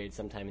graduated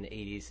sometime in the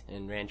 80s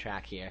and ran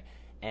track here.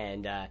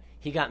 And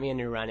he got me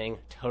into running.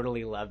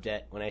 Totally loved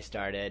it when I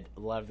started.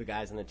 Loved the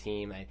guys on the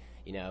team. I,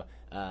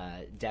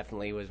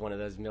 definitely was one of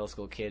those middle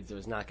school kids that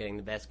was not getting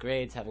the best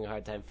grades, having a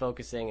hard time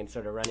focusing, and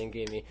sort of running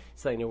gave me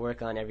something to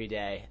work on every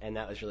day, and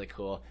that was really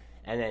cool.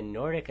 And then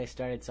Nordic, I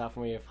started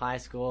sophomore year of high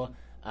school,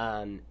 we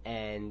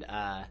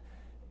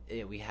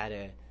had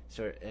a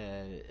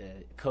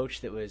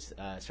coach that was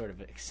sort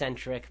of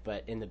eccentric,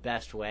 but in the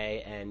best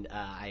way, and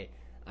I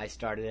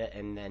started it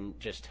and then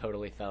just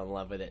totally fell in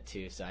love with it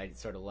too. So I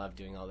sort of love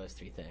doing all those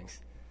three things.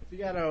 You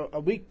got a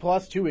week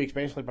plus 2 weeks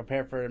basically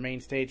prepare for the main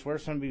states. What are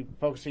some of you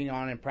focusing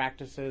on in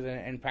practices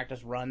and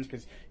practice runs?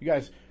 Because you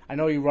guys, I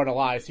know you run a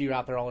lot. I see you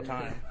out there all the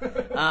time.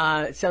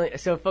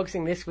 So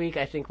focusing this week,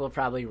 I think we'll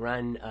probably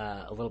run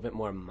a little bit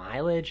more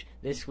mileage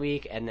this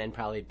week, and then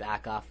probably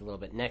back off a little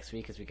bit next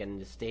week as we get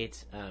into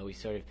states.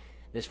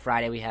 This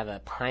Friday we have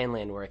a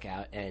Pineland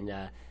workout, and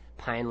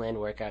Pineland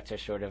workouts are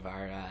sort of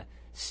our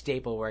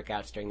staple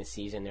workouts during the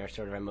season. They're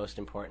sort of our most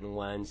important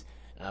ones.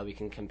 We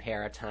can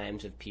compare our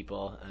times with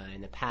people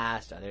in the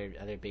past,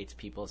 other Bates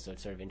people, so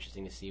it's sort of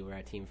interesting to see where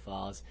our team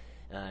falls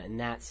in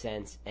that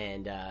sense.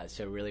 And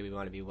so really we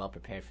want to be well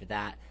prepared for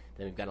that.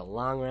 Then we've got a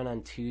long run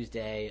on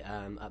Tuesday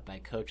up by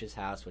Coach's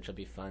house, which will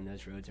be fun.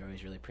 Those roads are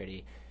always really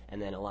pretty.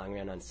 and then a long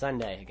run on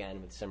Sunday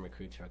again with some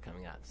recruits who are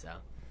coming up. So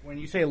When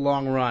you say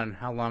long run,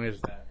 how long is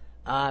that?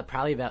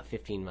 probably about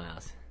 15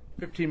 miles.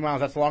 15 miles,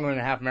 that's longer than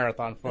a half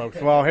marathon,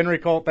 folks. Well, Henry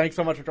Colt, thanks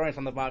so much for joining us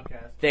on the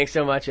podcast. Thanks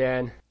so much,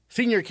 Aaron.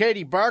 Senior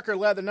Katie Barker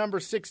led the number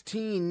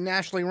 16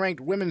 nationally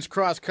ranked women's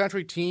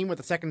cross-country team with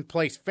a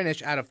second-place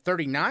finish out of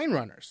 39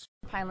 runners.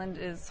 Pineland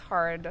is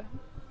hard,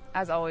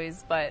 as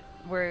always, but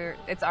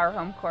it's our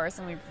home course,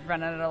 and we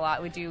run it a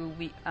lot. We do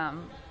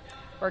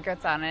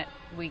workouts on it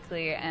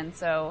weekly, and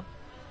so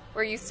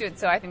we're used to it.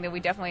 So I think that we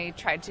definitely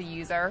tried to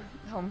use our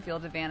home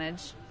field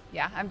advantage.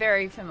 Yeah, I'm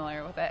very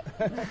familiar with it.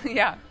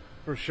 Yeah.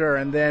 For sure.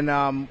 And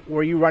then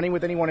were you running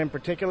with anyone in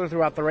particular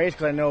throughout the race?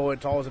 Because I know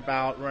it's always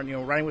about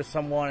running with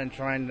someone and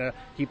trying to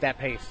keep that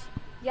pace.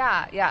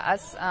 Yeah,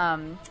 us,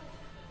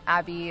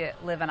 Abby,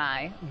 Liv, and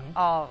I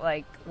all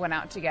went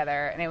out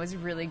together, and it was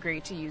really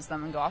great to use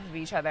them and go off of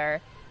each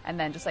other, and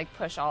then just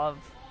push all of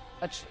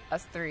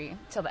us three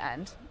till the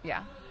end.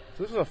 Yeah.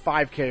 So this is a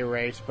 5K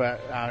race,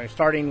 but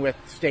starting with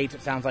states,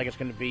 it sounds like it's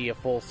going to be a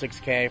full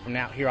 6K from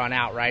here on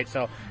out, right?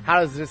 So how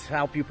does this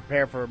help you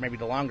prepare for maybe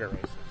the longer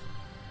races?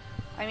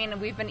 I mean,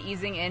 we've been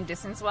easing in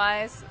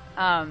distance-wise,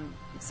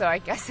 so I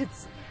guess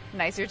it's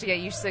nicer to get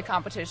used to the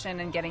competition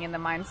and getting in the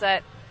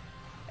mindset.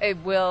 It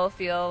will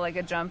feel like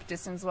a jump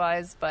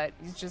distance-wise, but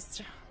it's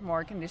just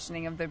more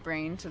conditioning of the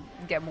brain to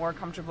get more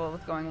comfortable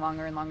with going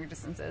longer and longer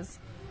distances.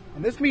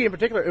 And this meet in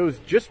particular, it was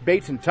just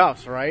Bates and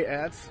Tufts, right?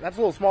 That's a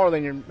little smaller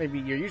than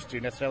you're used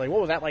to necessarily. What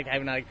was that like,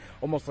 having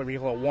almost like a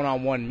little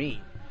one-on-one meet?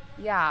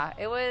 Yeah,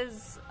 it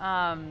was.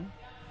 I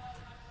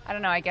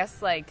don't know. I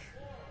guess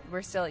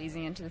we're still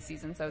easing into the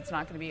season, so it's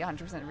not going to be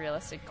 100%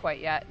 realistic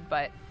quite yet.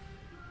 But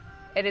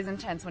it is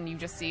intense when you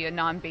just see a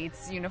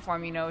non-Bates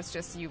uniform. It's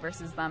just you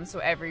versus them. So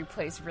every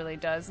place really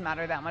does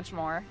matter that much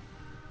more.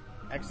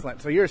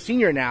 Excellent. So you're a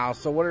senior now.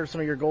 So what are some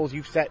of your goals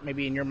you've set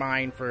maybe in your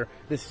mind for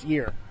this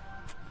year?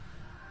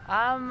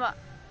 I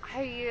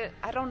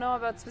don't know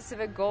about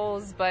specific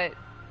goals, but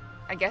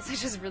I guess I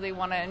just really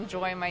want to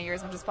enjoy my year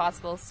as much as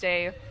possible,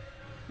 stay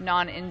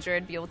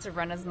non-injured, be able to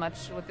run as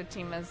much with the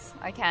team as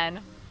I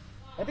can.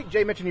 I think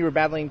Jay mentioned you were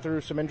battling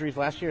through some injuries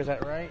last year. Is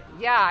that right?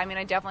 Yeah, I mean,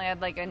 I definitely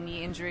had a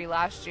knee injury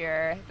last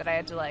year that I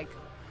had to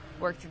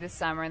work through this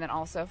summer, and then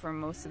also for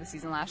most of the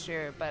season last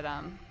year. But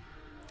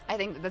I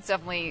think that's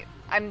definitely,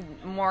 I'm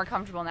more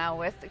comfortable now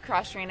with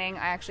cross training.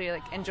 I actually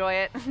enjoy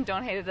it,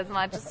 don't hate it as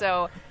much.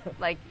 So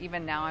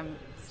even now I'm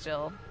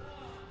still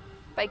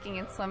biking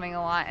and swimming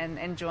a lot and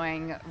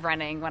enjoying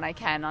running when I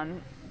can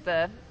on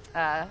the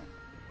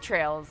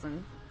trails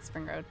and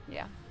Spring Road.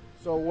 Yeah.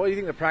 So what do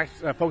you think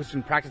the focus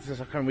in practice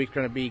this upcoming week is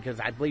going to be? Because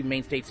I believe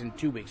main state's in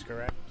 2 weeks,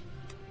 correct?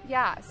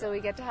 Yeah, so we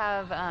get to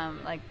have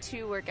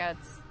 2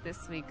 workouts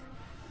this week,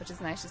 which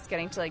is nice, just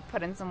getting to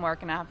put in some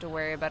work and not have to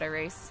worry about a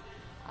race.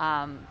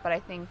 But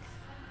I think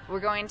we're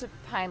going to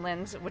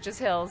Pineland, which is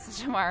hills,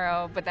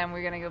 tomorrow, but then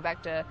we're going to go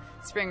back to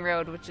Spring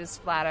Road, which is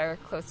flatter,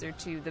 closer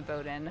to the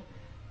Bowdoin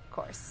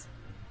course.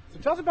 So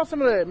tell us about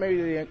some of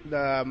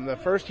the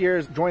first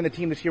years joining the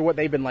team this year, what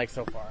they've been like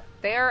so far.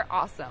 They are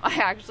awesome. I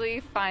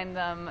actually find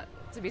them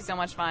to be so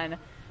much fun.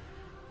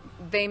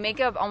 They make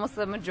up almost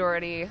the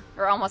majority,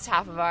 or almost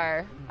half of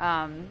our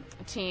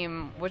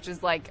team, which is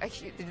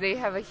they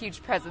have a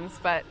huge presence,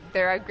 but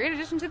they're a great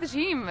addition to the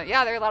team.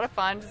 Yeah, they're a lot of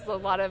fun, just a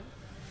lot of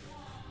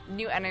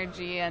new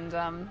energy,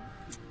 and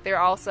they're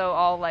also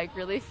all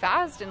really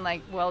fast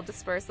and well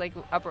dispersed.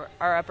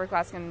 Our upper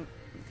class can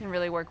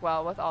really work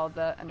well with all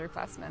the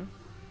underclassmen.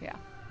 Yeah.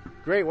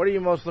 Great. What are you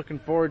most looking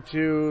forward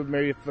to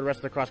maybe for the rest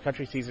of the cross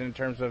country season in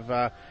terms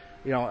of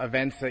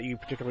events that you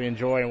particularly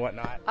enjoy and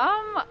whatnot?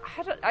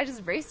 I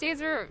just race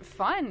days are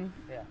fun.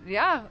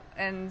 Yeah.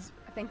 And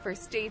I think for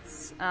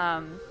states,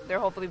 there'll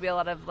hopefully be a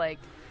lot of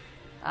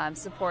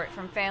support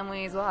from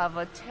families. We'll have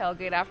a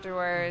tailgate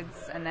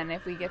afterwards, and then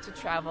if we get to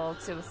travel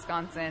to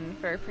Wisconsin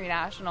for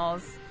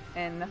pre-nationals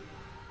in, I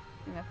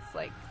think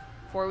that's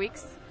 4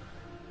 weeks,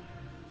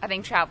 I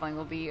think traveling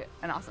will be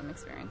an awesome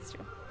experience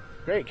too.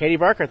 Great. Katie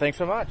Barker, thanks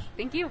so much.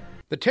 Thank you.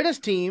 The tennis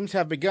teams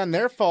have begun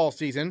their fall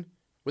season,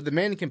 with the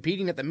men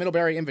competing at the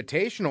Middlebury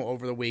Invitational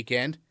over the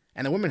weekend,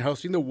 and the women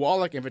hosting the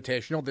Wallach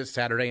Invitational this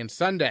Saturday and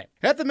Sunday.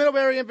 At the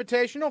Middlebury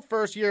Invitational,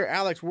 first-year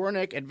Alex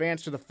Wernink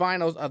advanced to the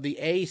finals of the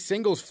A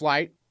singles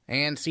flight,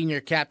 and senior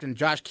captain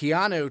Josh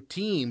Keanu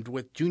teamed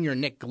with junior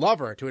Nick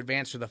Glover to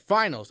advance to the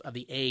finals of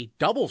the A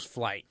doubles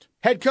flight.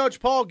 Head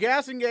coach Paul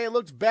Gastonguay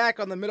looks back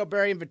on the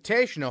Middlebury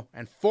Invitational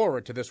and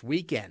forward to this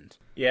weekend.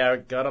 Yeah,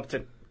 got up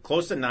to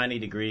close to 90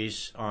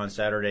 degrees on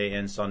Saturday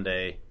and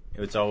Sunday.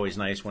 It's always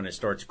nice when it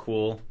starts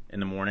cool in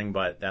the morning,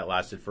 but that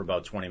lasted for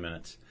about 20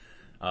 minutes.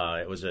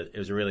 It was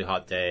a really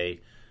hot day.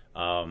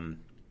 I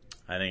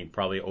think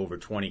probably over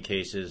 20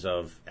 cases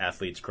of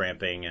athletes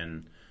cramping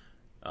and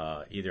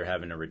either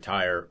having to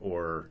retire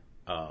or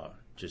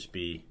just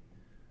be,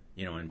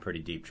 in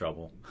pretty deep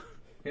trouble.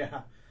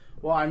 Yeah.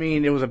 Well, I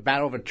mean, it was a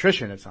battle of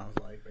attrition, it sounds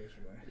like,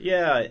 basically.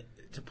 Yeah.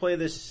 To play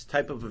this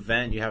type of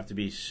event, you have to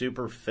be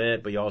super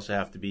fit, but you also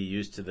have to be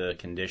used to the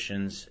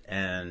conditions.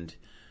 And,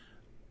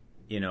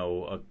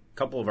 a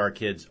couple of our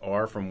kids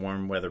are from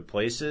warm weather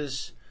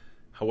places,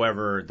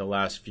 However, the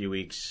last few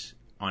weeks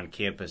on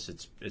campus,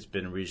 it's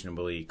been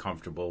reasonably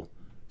comfortable.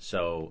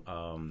 So,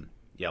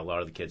 a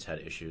lot of the kids had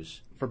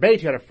issues. For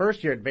Bates, you had a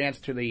first-year advance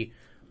to the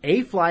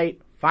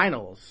A-Flight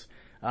Finals.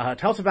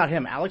 Tell us about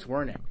him, Alex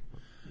Wernink.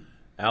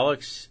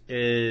 Alex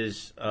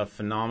is a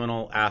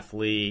phenomenal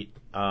athlete,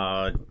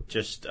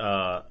 just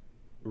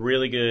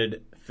really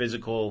good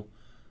physical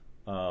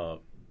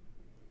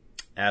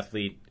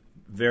athlete,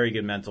 very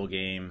good mental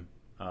game.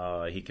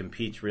 He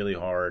competes really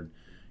hard.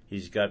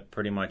 He's got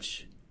pretty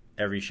much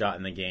every shot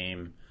in the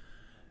game.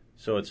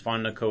 So it's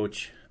fun to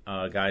coach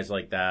guys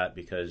like that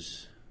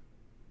because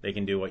they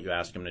can do what you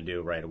ask them to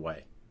do right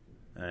away.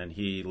 And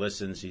he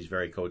listens. He's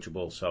very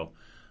coachable. So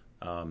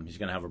he's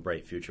going to have a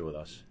bright future with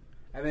us.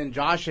 And then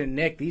Josh and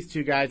Nick, these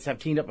two guys have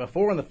teamed up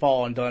before in the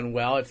fall and done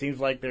well. It seems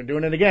like they're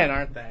doing it again,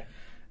 aren't they?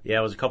 Yeah,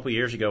 it was a couple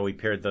years ago we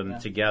paired them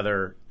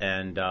together,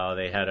 and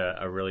they had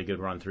a really good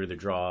run through the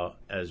draw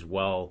as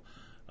well,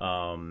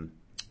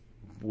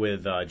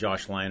 with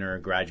Josh Liner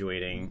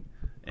graduating,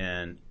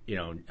 and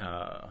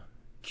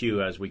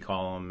Q, as we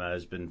call him,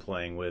 has been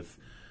playing with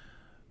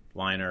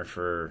Liner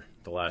for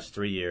the last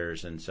 3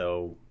 years, and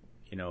so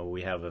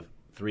we have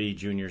 3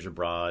 juniors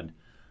abroad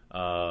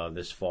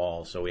this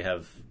fall, so we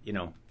have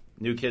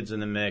new kids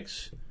in the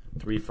mix,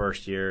 3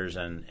 first years,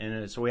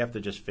 and so we have to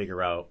just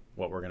figure out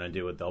what we're going to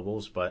do with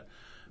doubles. But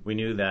we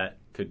knew that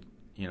could,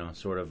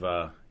 sort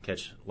of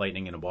catch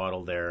lightning in a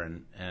bottle there,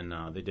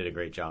 and they did a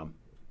great job.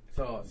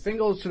 So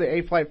singles to the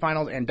A-Flight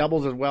Finals and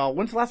doubles as well.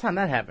 When's the last time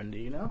that happened? Do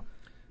you know?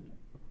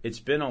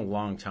 It's been a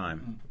long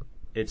time.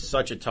 It's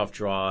such a tough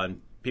draw,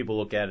 and people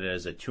look at it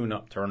as a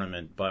tune-up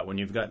tournament. But when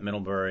you've got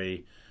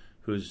Middlebury,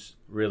 who's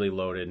really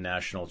loaded,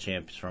 national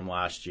champs from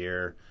last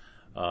year,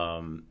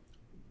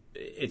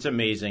 it's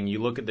amazing. You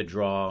look at the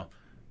draw,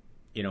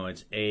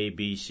 it's A,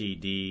 B, C,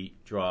 D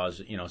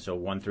draws, so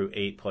 1 through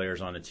 8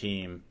 players on a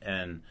team.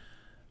 And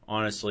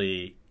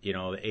honestly,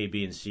 the A,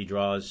 B, and C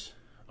draws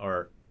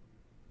are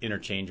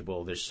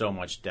interchangeable. There's so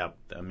much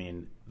depth. I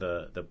mean,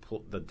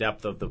 the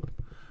depth of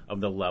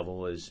the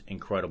level is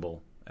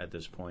incredible at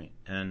this point.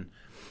 And,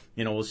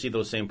 we'll see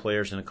those same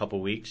players in a couple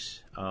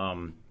weeks.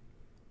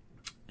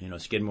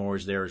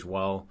 Skidmore's there as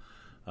well.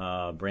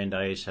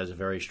 Brandeis has a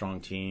very strong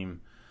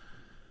team.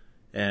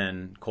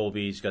 And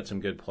Colby's got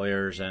some good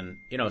players, and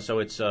so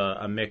it's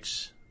a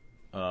mix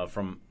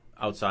from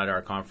outside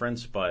our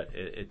conference, but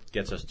it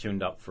gets us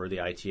tuned up for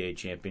the ITA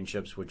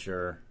championships, which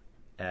are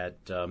at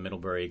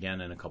Middlebury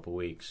again in a couple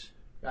weeks.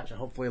 Gotcha.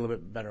 Hopefully a little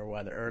bit better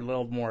weather, or a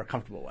little more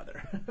comfortable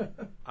weather.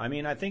 I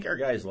mean, I think our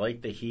guys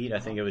like the heat. I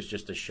think it was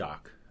just a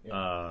shock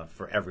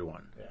for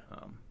everyone. Yeah.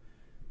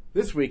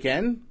 This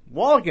weekend,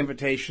 Wallach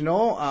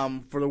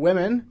Invitational for the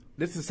women.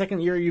 This is the second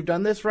year you've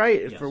done this,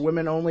 right? It's for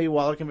women only,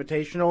 Wallach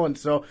Invitational. And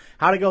so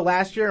how did it go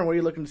last year, and what are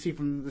you looking to see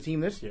from the team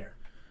this year?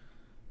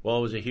 Well,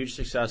 it was a huge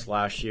success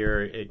last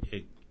year.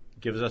 It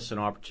gives us an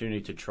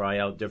opportunity to try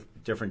out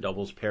different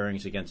doubles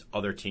pairings against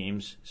other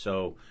teams.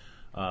 So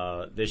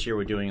this year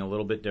we're doing a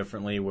little bit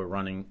differently. We're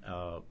running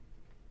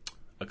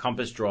a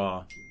compass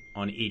draw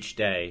on each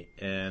day,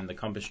 and the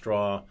compass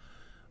draw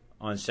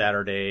on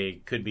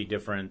Saturday could be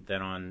different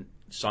than on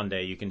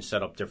Sunday. You can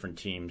set up different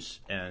teams,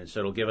 and so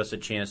it'll give us a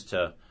chance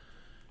to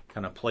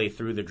kind of play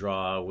through the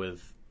draw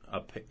with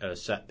a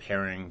set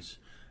pairings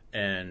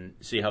and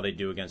see how they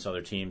do against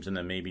other teams, and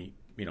then maybe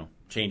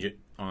change it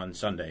on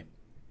Sunday.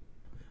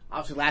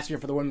 Obviously, last year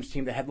for the women's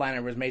team, the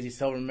headliner was Maisie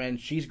Silverman.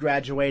 She's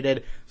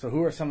graduated. So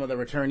who are some of the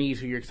returnees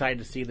who you're excited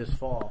to see this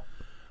fall?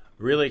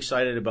 Really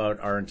excited about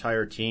our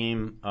entire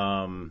team.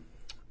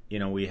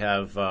 We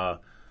have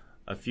a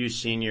few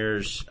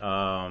seniors,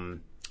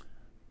 and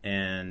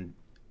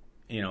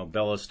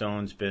Bella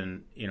Stone's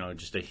been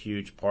just a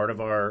huge part of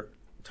our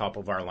top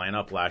of our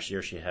lineup. Last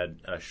year she had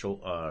a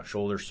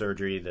shoulder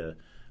surgery the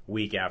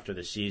week after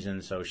the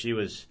season, so she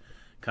was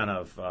kind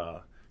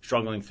of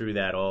struggling through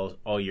that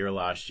all year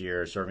last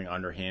year, serving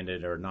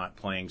underhanded or not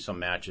playing some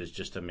matches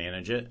just to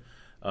manage it.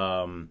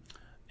 And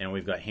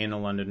we've got Hannah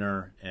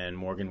Londoner and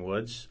Morgan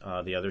Woods,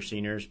 the other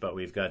seniors, but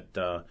we've got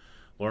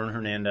Lauren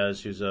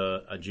Hernandez, who's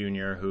a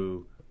junior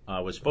who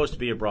was supposed to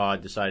be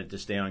abroad, decided to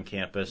stay on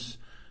campus.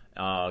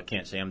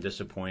 Can't say I'm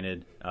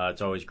disappointed.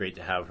 It's always great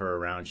to have her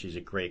around. She's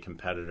a great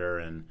competitor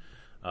and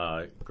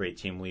great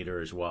team leader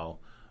as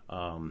well.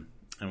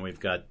 And we've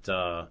got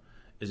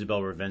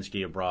Isabel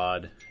Ravensky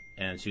abroad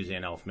and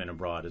Suzanne Elfman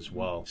abroad as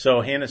well.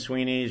 So Hannah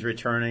Sweeney's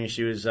returning.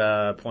 She was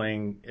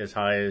playing as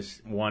high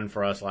as 1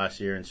 for us last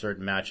year in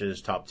certain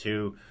matches, top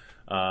 2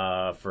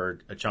 for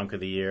a chunk of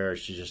the year.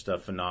 She's just a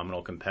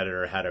phenomenal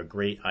competitor. Had a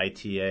great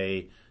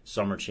ITA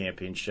summer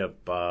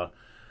championship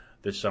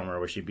this summer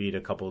where she beat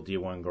a couple of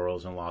D1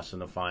 girls and lost in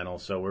the final.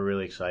 So we're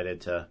really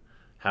excited to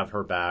have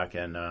her back.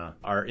 And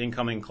our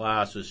incoming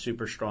class was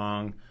super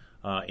strong.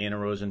 Anna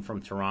Rosen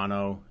from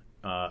Toronto,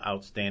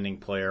 outstanding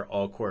player,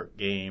 all-court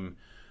game.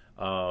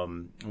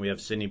 We have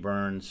Sydney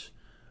Burns,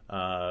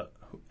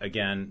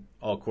 again,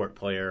 all-court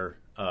player,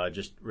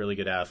 just really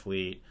good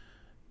athlete.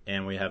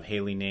 And we have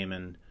Haley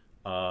Naiman,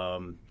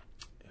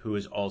 who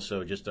is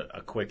also just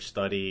a quick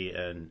study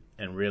and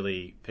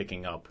really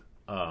picking up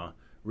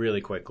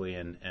really quickly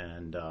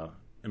and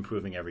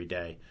improving every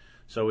day.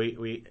 So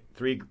we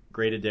 3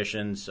 great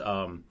additions.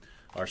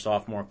 Our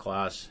sophomore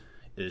class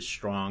is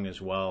strong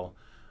as well.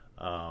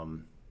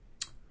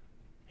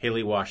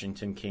 Haley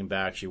Washington came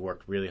back. She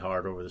worked really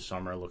hard over the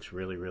summer, looks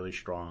really, really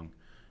strong.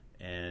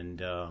 And,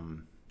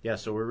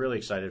 so we're really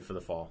excited for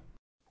the fall.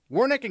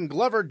 Wernink and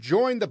Glover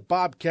joined the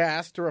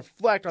Bobcast to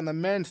reflect on the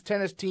men's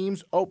tennis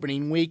team's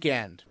opening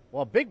weekend.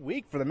 Well, a big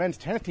week for the men's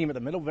tennis team at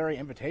the Middlebury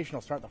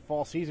Invitational start the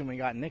fall season. We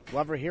got Nick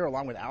Glover here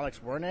along with Alex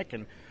Wernink,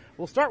 and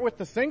we'll start with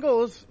the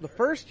singles. The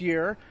first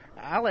year,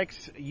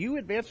 Alex, you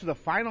advanced to the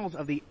finals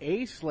of the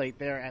A slate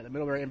there at the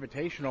Middlebury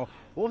Invitational.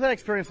 What was that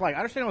experience like? I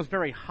understand it was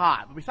very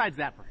hot, but besides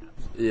that,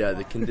 perhaps. Yeah,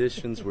 the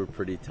conditions were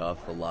pretty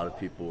tough. A lot of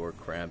people were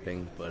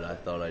cramping, but I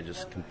thought I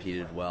just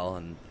competed well,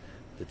 and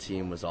the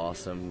team was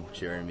awesome,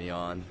 cheering me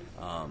on.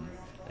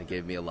 It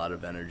gave me a lot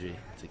of energy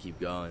to keep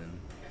going, and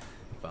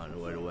found a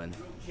way to win.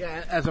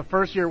 Yeah, as a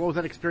first year, what was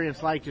that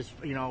experience like? Just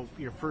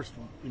your first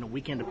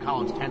weekend of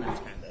college tennis,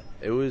 kind of.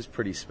 It was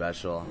pretty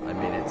special. I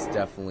mean, it's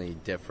definitely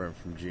different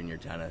from junior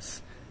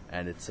tennis,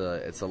 and it's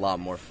a lot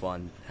more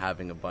fun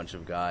having a bunch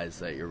of guys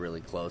that you're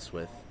really close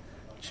with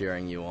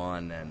cheering you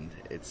on, and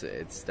it's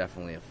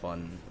definitely a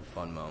fun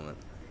moment.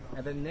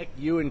 And then Nick,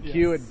 you and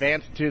Q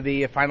advanced to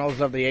the finals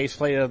of the A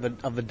slate of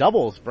the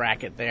doubles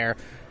bracket there.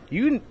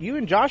 You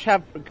and Josh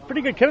have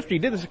pretty good chemistry. You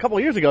did this a couple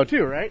of years ago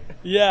too, right?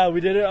 Yeah, we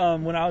did it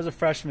when I was a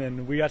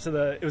freshman. We got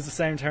to it was the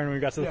same tournament.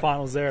 We got to the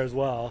finals there as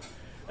well.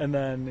 And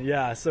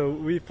then, so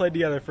we've played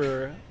together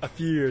for a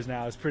few years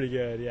now. It's pretty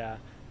good, yeah.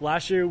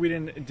 Last year we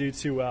didn't do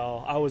too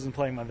well. I wasn't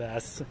playing my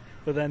best.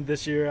 But then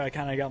this year I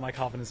kind of got my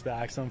confidence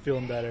back, so I'm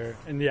feeling better.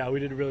 And, we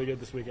did really good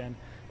this weekend.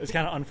 It was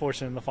kind of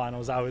unfortunate in the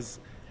finals.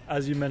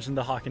 As you mentioned,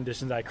 the hot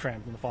conditions, I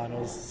cramped in the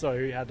finals, so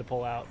we had to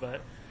pull out.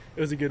 But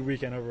it was a good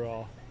weekend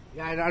overall.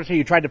 Yeah, and obviously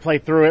you tried to play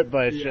through it,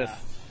 but it's just...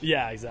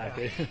 Yeah,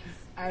 exactly.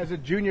 As a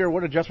junior,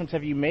 what adjustments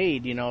have you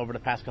made, over the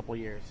past couple of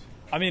years?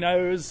 I mean,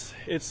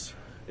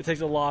 it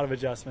takes a lot of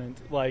adjustment.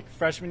 Like,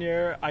 freshman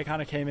year, I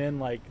kind of came in,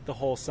 the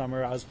whole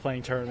summer. I was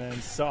playing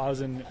tournaments, so I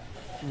was in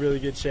really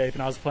good shape,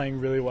 and I was playing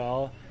really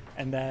well.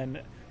 And then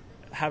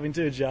having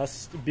to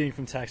adjust being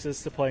from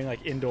Texas to playing,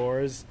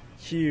 indoors,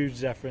 huge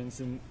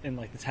difference in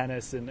the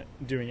tennis and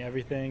doing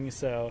everything.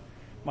 So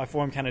my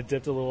form kind of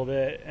dipped a little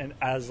bit, and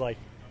as,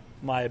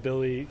 my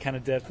ability kind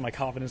of dipped, my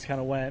confidence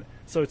kind of went.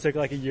 So it took,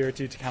 a year or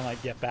two to kind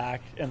of, get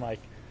back and,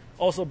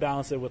 also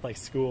balance it with,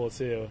 school,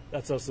 too.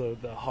 That's also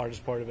the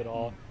hardest part of it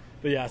all.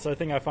 But, so I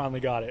think I finally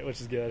got it,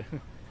 which is good.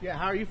 Yeah,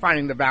 how are you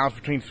finding the balance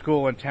between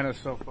school and tennis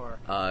so far?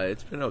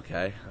 It's been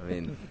okay. I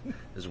mean,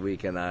 this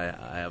weekend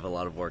I have a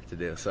lot of work to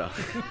do, so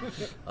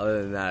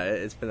other than that,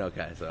 it's been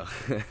okay. So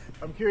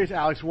I'm curious,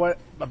 Alex, what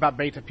about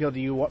Bates appealed to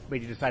you? What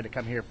made you decide to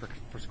come here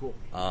for school?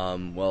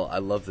 Well, I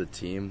love the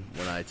team.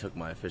 When I took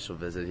my official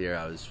visit here,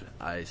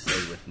 I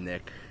stayed with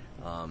Nick,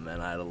 and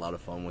I had a lot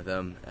of fun with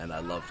him, and I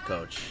loved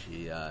Coach.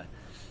 He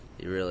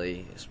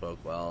really spoke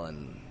well,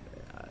 and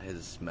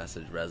his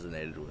message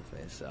resonated with me,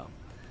 so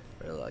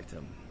I really liked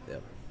him.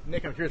 Yep.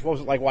 Nick, I'm curious, what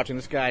was it like watching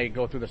this guy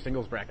go through the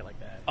singles bracket like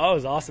that? Oh, it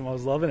was awesome. I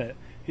was loving it.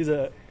 He's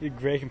a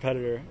great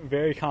competitor,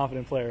 very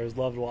confident player. I was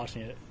loved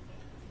watching it.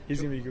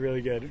 He's going to be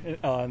really good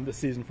this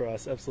season for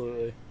us,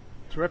 absolutely.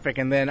 Terrific.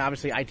 And then,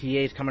 obviously,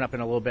 ITA is coming up in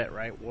a little bit,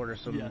 right? What are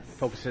some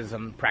focuses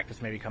on practice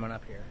maybe coming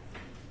up here?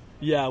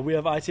 Yeah, we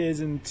have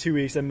ITAs in 2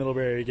 weeks at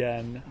Middlebury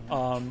again.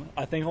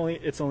 I think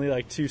it's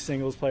only 2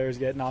 singles players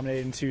get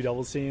nominated and 2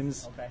 doubles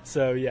teams. Okay.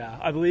 So,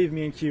 I believe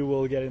me and Q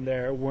will get in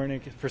there.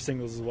 Wernink for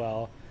singles as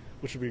well,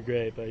 which would be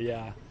great, but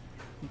yeah.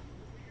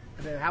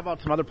 And then how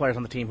about some other players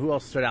on the team? Who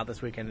else stood out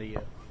this weekend to you?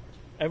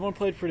 Everyone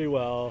played pretty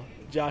well.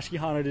 Josh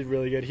Quijano did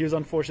really good. He was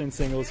unfortunate in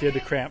singles. He had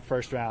to cramp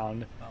first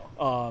round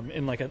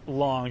in a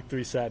long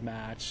 3-set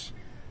match.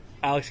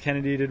 Alex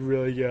Kennedy did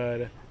really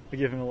good. I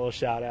give him a little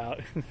shout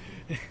out.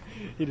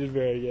 He did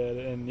very good.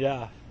 And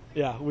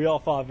we all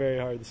fought very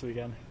hard this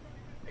weekend.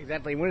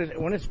 Exactly.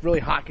 When it's really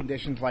hot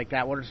conditions like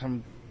that, what are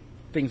some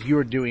things you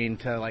were doing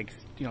to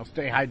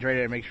stay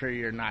hydrated and make sure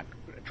you're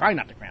trying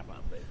not to cramp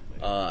up?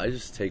 I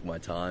just take my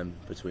time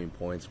between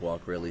points,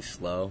 walk really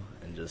slow,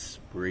 and just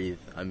breathe.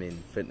 I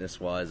mean,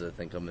 fitness-wise, I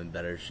think I'm in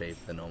better shape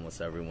than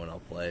almost everyone I'll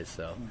play,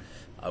 so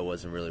I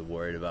wasn't really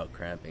worried about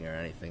cramping or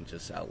anything,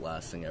 just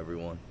outlasting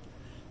everyone.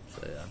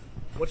 So, yeah.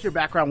 What's your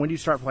background? When did you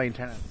start playing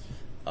tennis?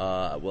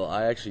 Well,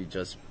 I actually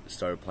just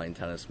started playing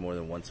tennis more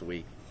than once a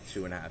week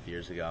 2.5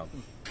 years ago.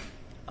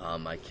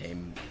 I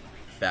came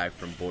back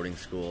from boarding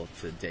school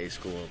to day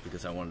school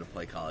because I wanted to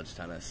play college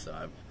tennis, so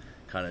I'm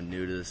kind of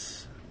new to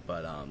this,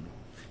 but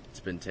it's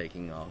been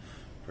taking off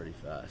pretty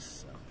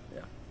fast, so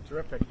yeah.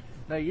 Terrific.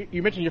 Now,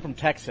 you mentioned you're from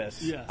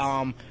Texas. Yes.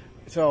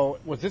 So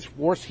was this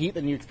worse heat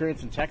than you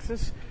experienced in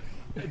Texas?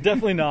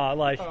 Definitely not.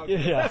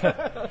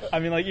 I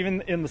mean,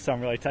 even in the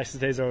summer,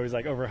 Texas days are always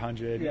over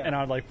 100, and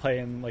I would play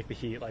in the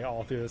heat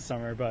all through the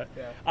summer. But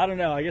I don't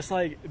know. I guess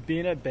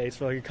being at Bates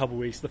for a couple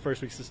weeks, the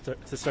first weeks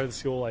to start the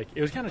school,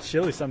 it was kind of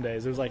chilly some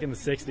days. It was in the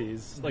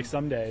 60s,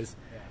 some days,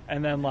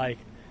 and then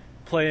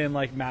playing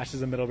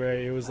matches in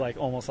Middlebury, it was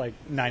almost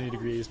 90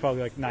 degrees,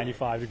 probably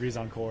 95 degrees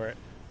on court.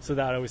 so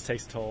that always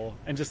takes a toll.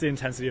 And just the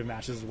intensity of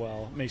matches as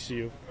well makes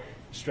you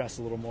stress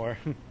a little more.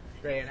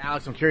 Great. And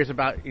Alex, I'm curious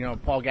about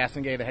Paul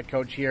Gastonguay, the head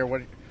coach here.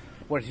 What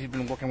has he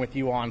been working with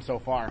you on so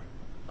far?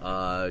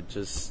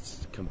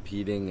 Just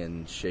competing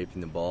and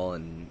shaping the ball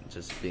and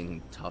just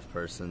being a tough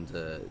person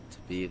to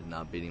beat and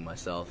not beating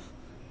myself.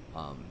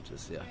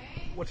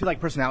 What's he like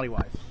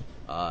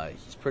personality-wise?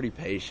 He's pretty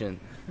patient.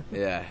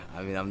 Yeah,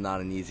 I mean, I'm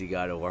not an easy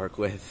guy to work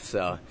with,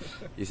 so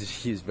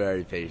he's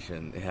very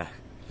patient. Yeah.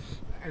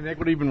 And Nick,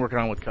 what have you been working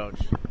on with Coach?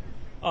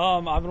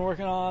 I've been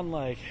working on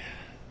like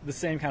the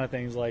same kind of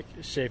things, like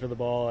shape of the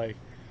ball. Like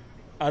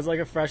as like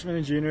a freshman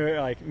and junior,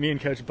 like me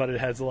and Coach butted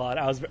heads a lot.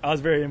 I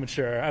was very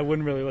immature. I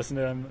wouldn't really listen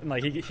to him, and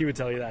like he would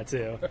tell you that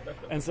too.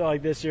 And so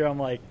like this year, I'm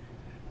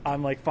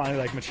finally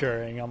like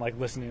maturing. I'm like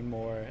listening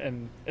more,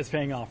 and it's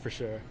paying off for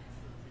sure.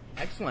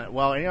 Excellent.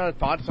 Well, any other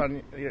thoughts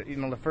on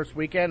the first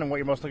weekend and what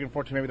you're most looking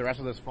forward to maybe the rest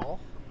of this fall?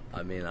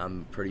 I mean,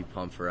 I'm pretty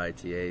pumped for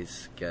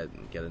ITAs. Get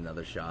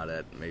another shot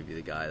at maybe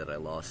the guy that I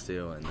lost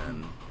to, and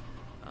then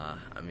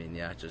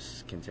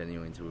just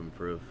continuing to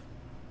improve.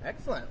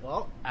 Excellent.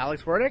 Well,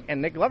 Alex Wernink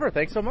and Nick Glover,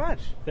 thanks so much.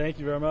 Thank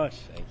you very much.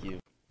 Thank you.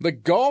 The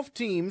golf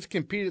teams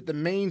competed at the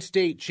main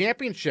state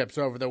championships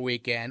over the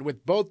weekend,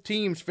 with both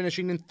teams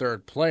finishing in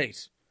third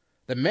place.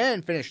 The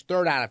men finished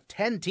third out of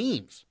 10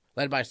 teams,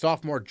 led by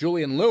sophomore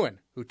Julien Lewin,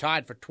 who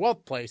tied for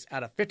 12th place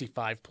out of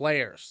 55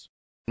 players.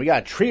 We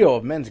got a trio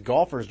of men's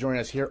golfers joining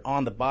us here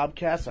on the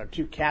Bobcast. Our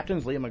two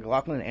captains, Liam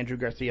McLoughlin and Andrew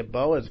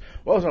Garcia-Bou, as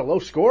well as our low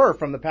scorer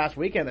from the past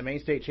weekend, the main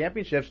state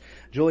championships,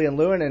 Julien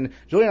Lewin. And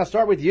Julien, I'll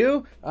start with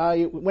you.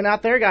 You went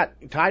out there, got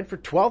tied for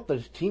 12th. The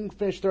team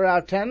finished third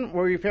out of 10.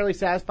 Were you fairly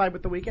satisfied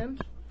with the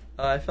weekend?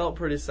 I felt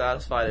pretty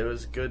satisfied. It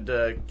was good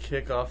to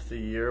kick off the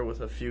year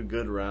with a few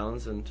good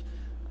rounds, and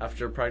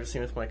after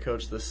practicing with my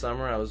coach this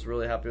summer, I was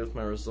really happy with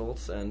my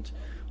results, and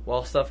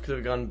while stuff could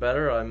have gone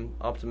better, I'm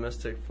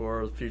optimistic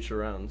for future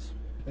rounds.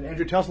 And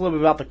Andrew, tell us a little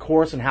bit about the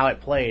course and how it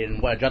played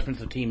and what adjustments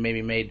the team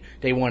maybe made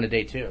day one to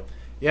day two.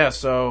 Yeah,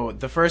 so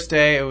the first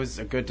day, it was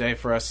a good day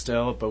for us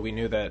still, but we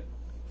knew that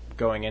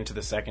going into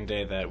the second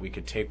day that we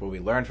could take what we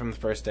learned from the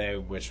first day,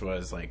 which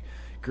was like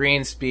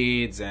green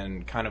speeds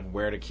and kind of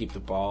where to keep the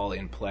ball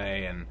in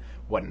play and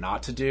what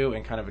not to do,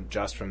 and kind of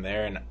adjust from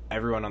there. And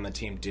everyone on the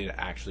team did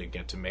actually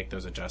get to make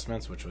those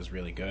adjustments, which was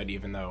really good,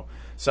 even though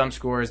some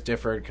scores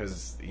differed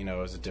because it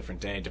was a different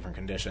day, different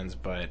conditions,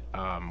 but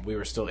we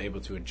were still able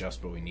to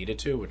adjust what we needed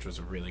to, which was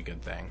a really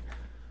good thing.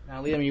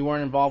 Now, Liam, you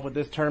weren't involved with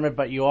this tournament,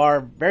 but you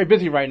are very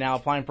busy right now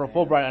applying for a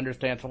Fulbright, I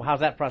understand. So how's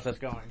that process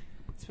going?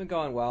 It's been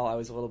going well. I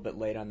was a little bit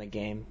late on the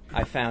game.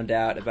 I found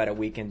out about a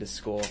week into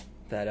school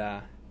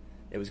that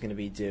it was going to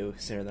be due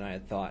sooner than I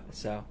had thought.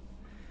 So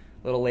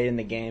a little late in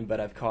the game, but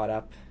I've caught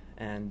up,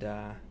 and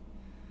I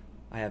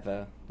have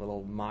a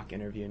little mock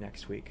interview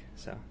next week.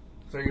 So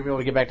you're going to be able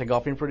to get back to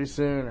golfing pretty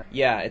soon? Or?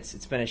 Yeah,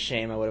 it's been a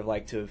shame. I would have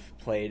liked to have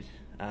played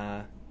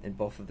in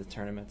both of the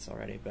tournaments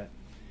already, but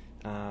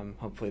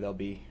hopefully there'll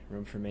be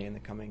room for me in the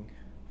coming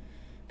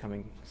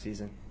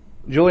season.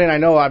 Julien, I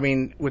know,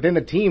 within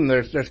the team,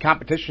 there's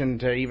competition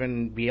to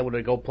even be able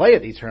to go play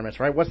at these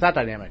tournaments, right? What's that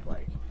dynamic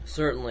like?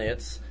 Certainly.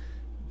 It's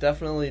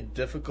definitely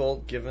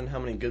difficult given how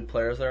many good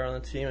players there are on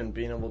the team and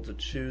being able to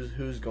choose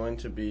who's going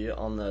to be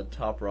on the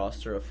top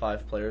roster of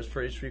 5 players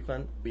for each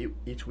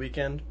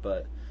weekend.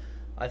 But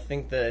I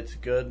think that it's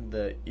good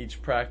that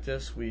each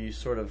practice we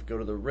sort of go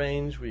to the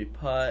range, we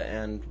putt,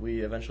 and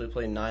we eventually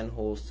play 9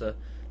 holes to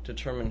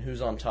determine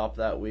who's on top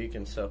that week.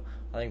 And so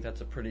I think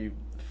that's a pretty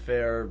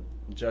fair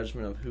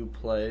judgment of who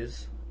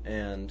plays,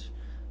 and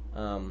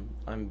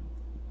I'm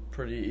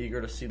pretty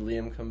eager to see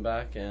Liam come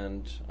back,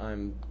 and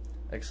I'm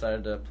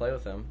excited to play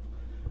with him.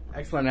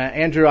 Excellent.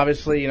 Andrew,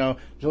 obviously,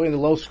 Julien, the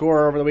low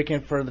scorer over the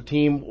weekend for the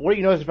team. What do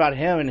you notice about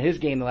him and his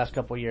game the last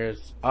couple of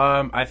years?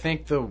 I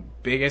think the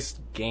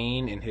biggest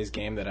gain in his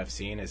game that I've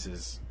seen is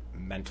his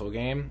mental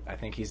game. I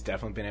think he's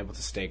definitely been able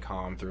to stay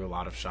calm through a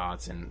lot of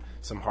shots and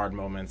some hard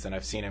moments, and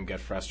I've seen him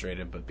get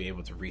frustrated but be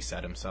able to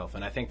reset himself,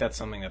 and I think that's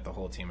something that the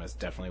whole team has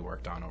definitely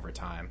worked on over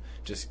time,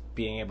 just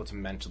being able to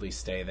mentally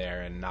stay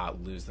there and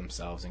not lose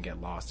themselves and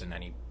get lost in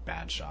any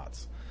bad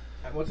shots.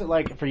 What's it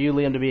like for you,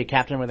 Liam, to be a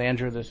captain with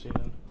Andrew this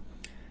season?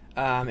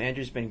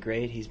 Andrew's been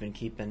great. He's been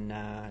keeping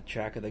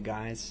track of the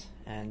guys,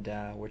 and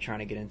we're trying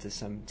to get into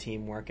some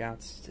team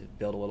workouts to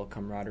build a little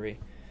camaraderie,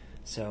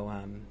 so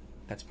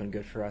that's been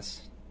good for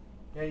us.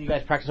 Yeah, you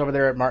guys practice over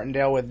there at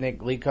Martindale with Nick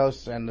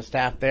Likos and the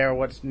staff there.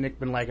 What's Nick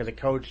been like as a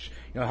coach,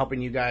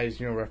 helping you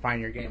guys, refine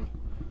your game?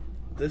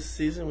 This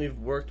season we've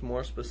worked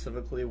more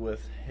specifically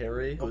with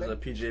Harry, who's a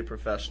PGA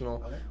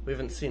professional. Okay. We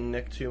haven't seen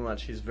Nick too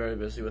much. He's very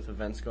busy with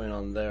events going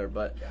on there,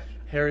 but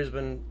Harry's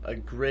been a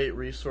great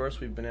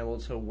resource. We've been able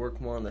to work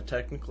more on the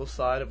technical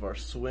side of our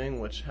swing,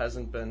 which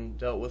hasn't been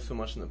dealt with so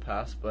much in the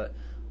past, but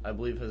I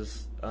believe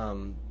has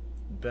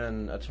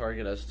been a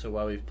target as to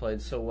why we've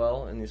played so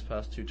well in these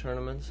past 2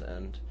 tournaments,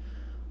 and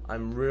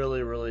I'm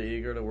really, really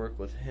eager to work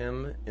with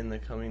him in the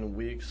coming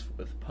weeks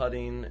with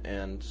putting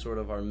and sort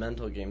of our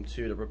mental game,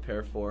 too, to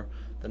prepare for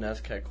the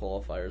NESCAC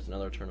qualifiers and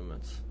other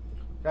tournaments.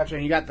 Gotcha.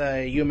 And you got the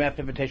UMF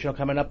Invitational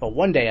coming up, a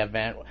one-day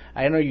event.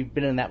 I know you've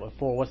been in that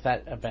before. What's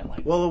that event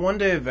like? Well, the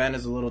one-day event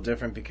is a little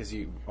different because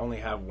you only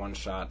have one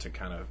shot to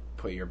kind of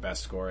put your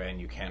best score in.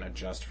 You can't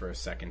adjust for a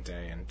second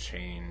day and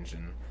change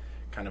and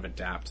kind of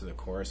adapt to the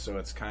course. So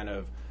it's kind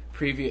of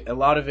a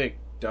lot of it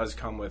does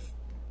come with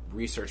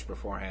research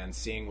beforehand,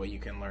 seeing what you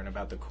can learn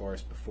about the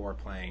course before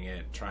playing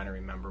it, trying to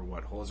remember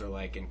what holes are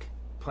like, and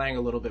playing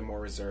a little bit more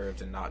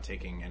reserved and not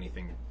taking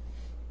anything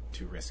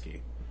too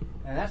risky.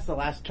 And that's the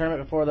last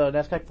tournament before the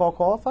NESCAC Fall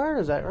Qualifier,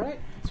 is that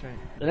right? That's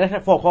right. The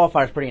NESCAC Fall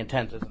Qualifier is pretty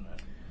intense, isn't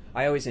it?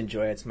 I always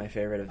enjoy it. It's my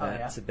favorite event. Oh,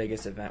 yeah? It's the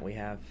biggest event we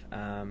have.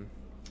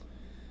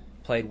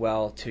 Played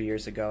well 2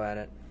 years ago at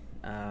it.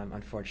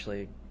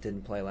 Unfortunately,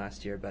 didn't play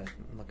last year, but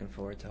I'm looking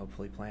forward to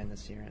hopefully playing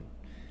this year and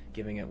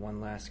giving it one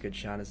last good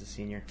shot as a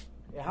senior.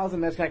 Yeah, how's the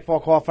NESCAC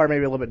Fall Qualifier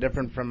maybe a little bit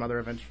different from other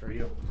events for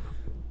you?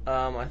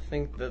 I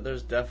think that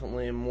there's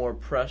definitely more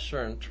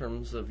pressure in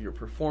terms of your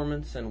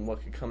performance and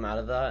what could come out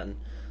of that. And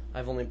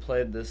I've only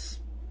played this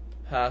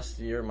past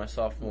year, my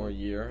sophomore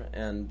year,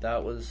 and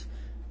that was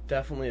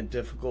definitely a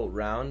difficult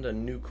round, a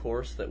new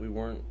course that we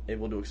weren't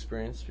able to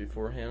experience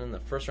beforehand. And the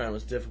first round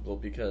was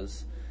difficult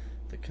because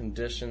the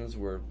conditions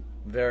were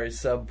very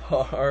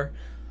subpar,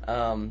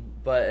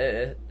 but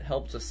it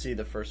helped us see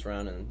the first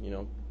round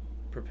and,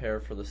 prepare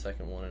for the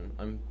second one. And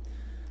I'm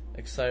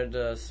excited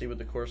to see what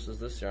the course is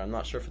this year. I'm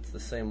not sure if it's the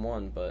same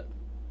one, but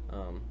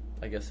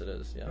I guess it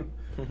is, yeah.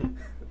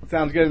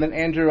 Sounds good. And then,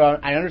 Andrew,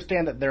 I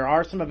understand that there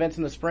are some events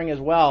in the spring as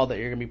well that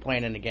you're going to be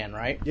playing in again,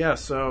 right? Yeah,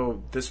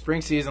 so the spring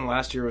season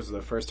last year was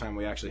the first time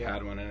we actually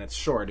had one, and it's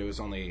short. It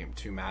was only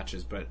 2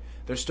 matches, but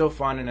they're still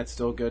fun, and it's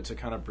still good to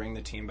kind of bring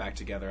the team back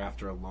together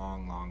after a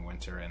long, long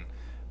winter and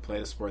play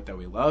the sport that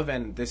we love.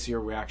 And this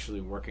year we're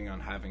actually working on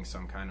having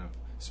some kind of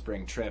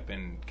spring trip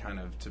and kind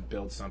of to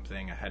build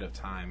something ahead of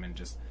time and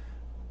just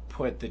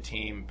put the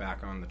team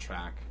back on the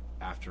track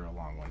after a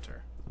long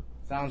winter.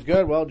 Sounds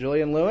good. Well,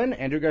 Julien Lewin,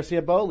 Andrew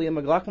Garcia-Bou, Liam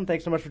McLoughlin,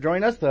 thanks so much for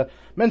joining us. The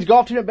men's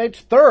golf team at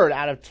Bates 3rd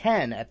out of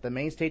 10 at the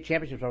Maine State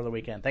Championships over the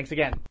weekend. Thanks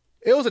again.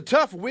 It was a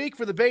tough week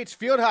for the Bates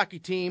field hockey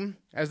team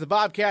as the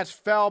Bobcats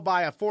fell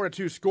by a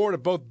 4-2 score to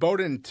both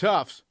Bowdoin and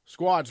Tufts,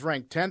 squads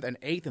ranked 10th and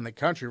 8th in the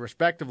country,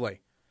 respectively.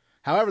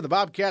 However, the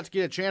Bobcats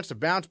get a chance to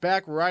bounce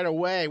back right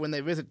away when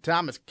they visit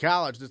Thomas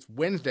College this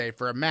Wednesday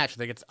for a match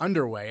that gets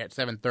underway at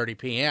 7:30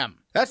 p.m.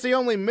 That's the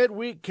only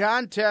midweek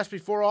contest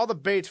before all the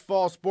Bates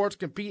fall sports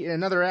compete in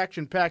another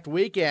action-packed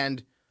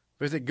weekend.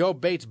 Visit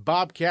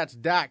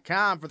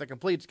GoBatesBobcats.com for the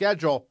complete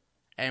schedule,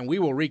 and we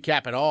will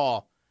recap it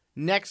all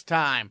next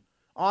time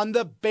on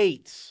the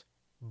Bates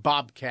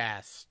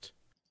Bobcast.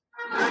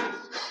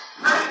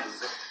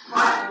 Bates,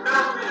 5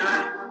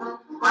 million,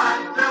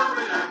 5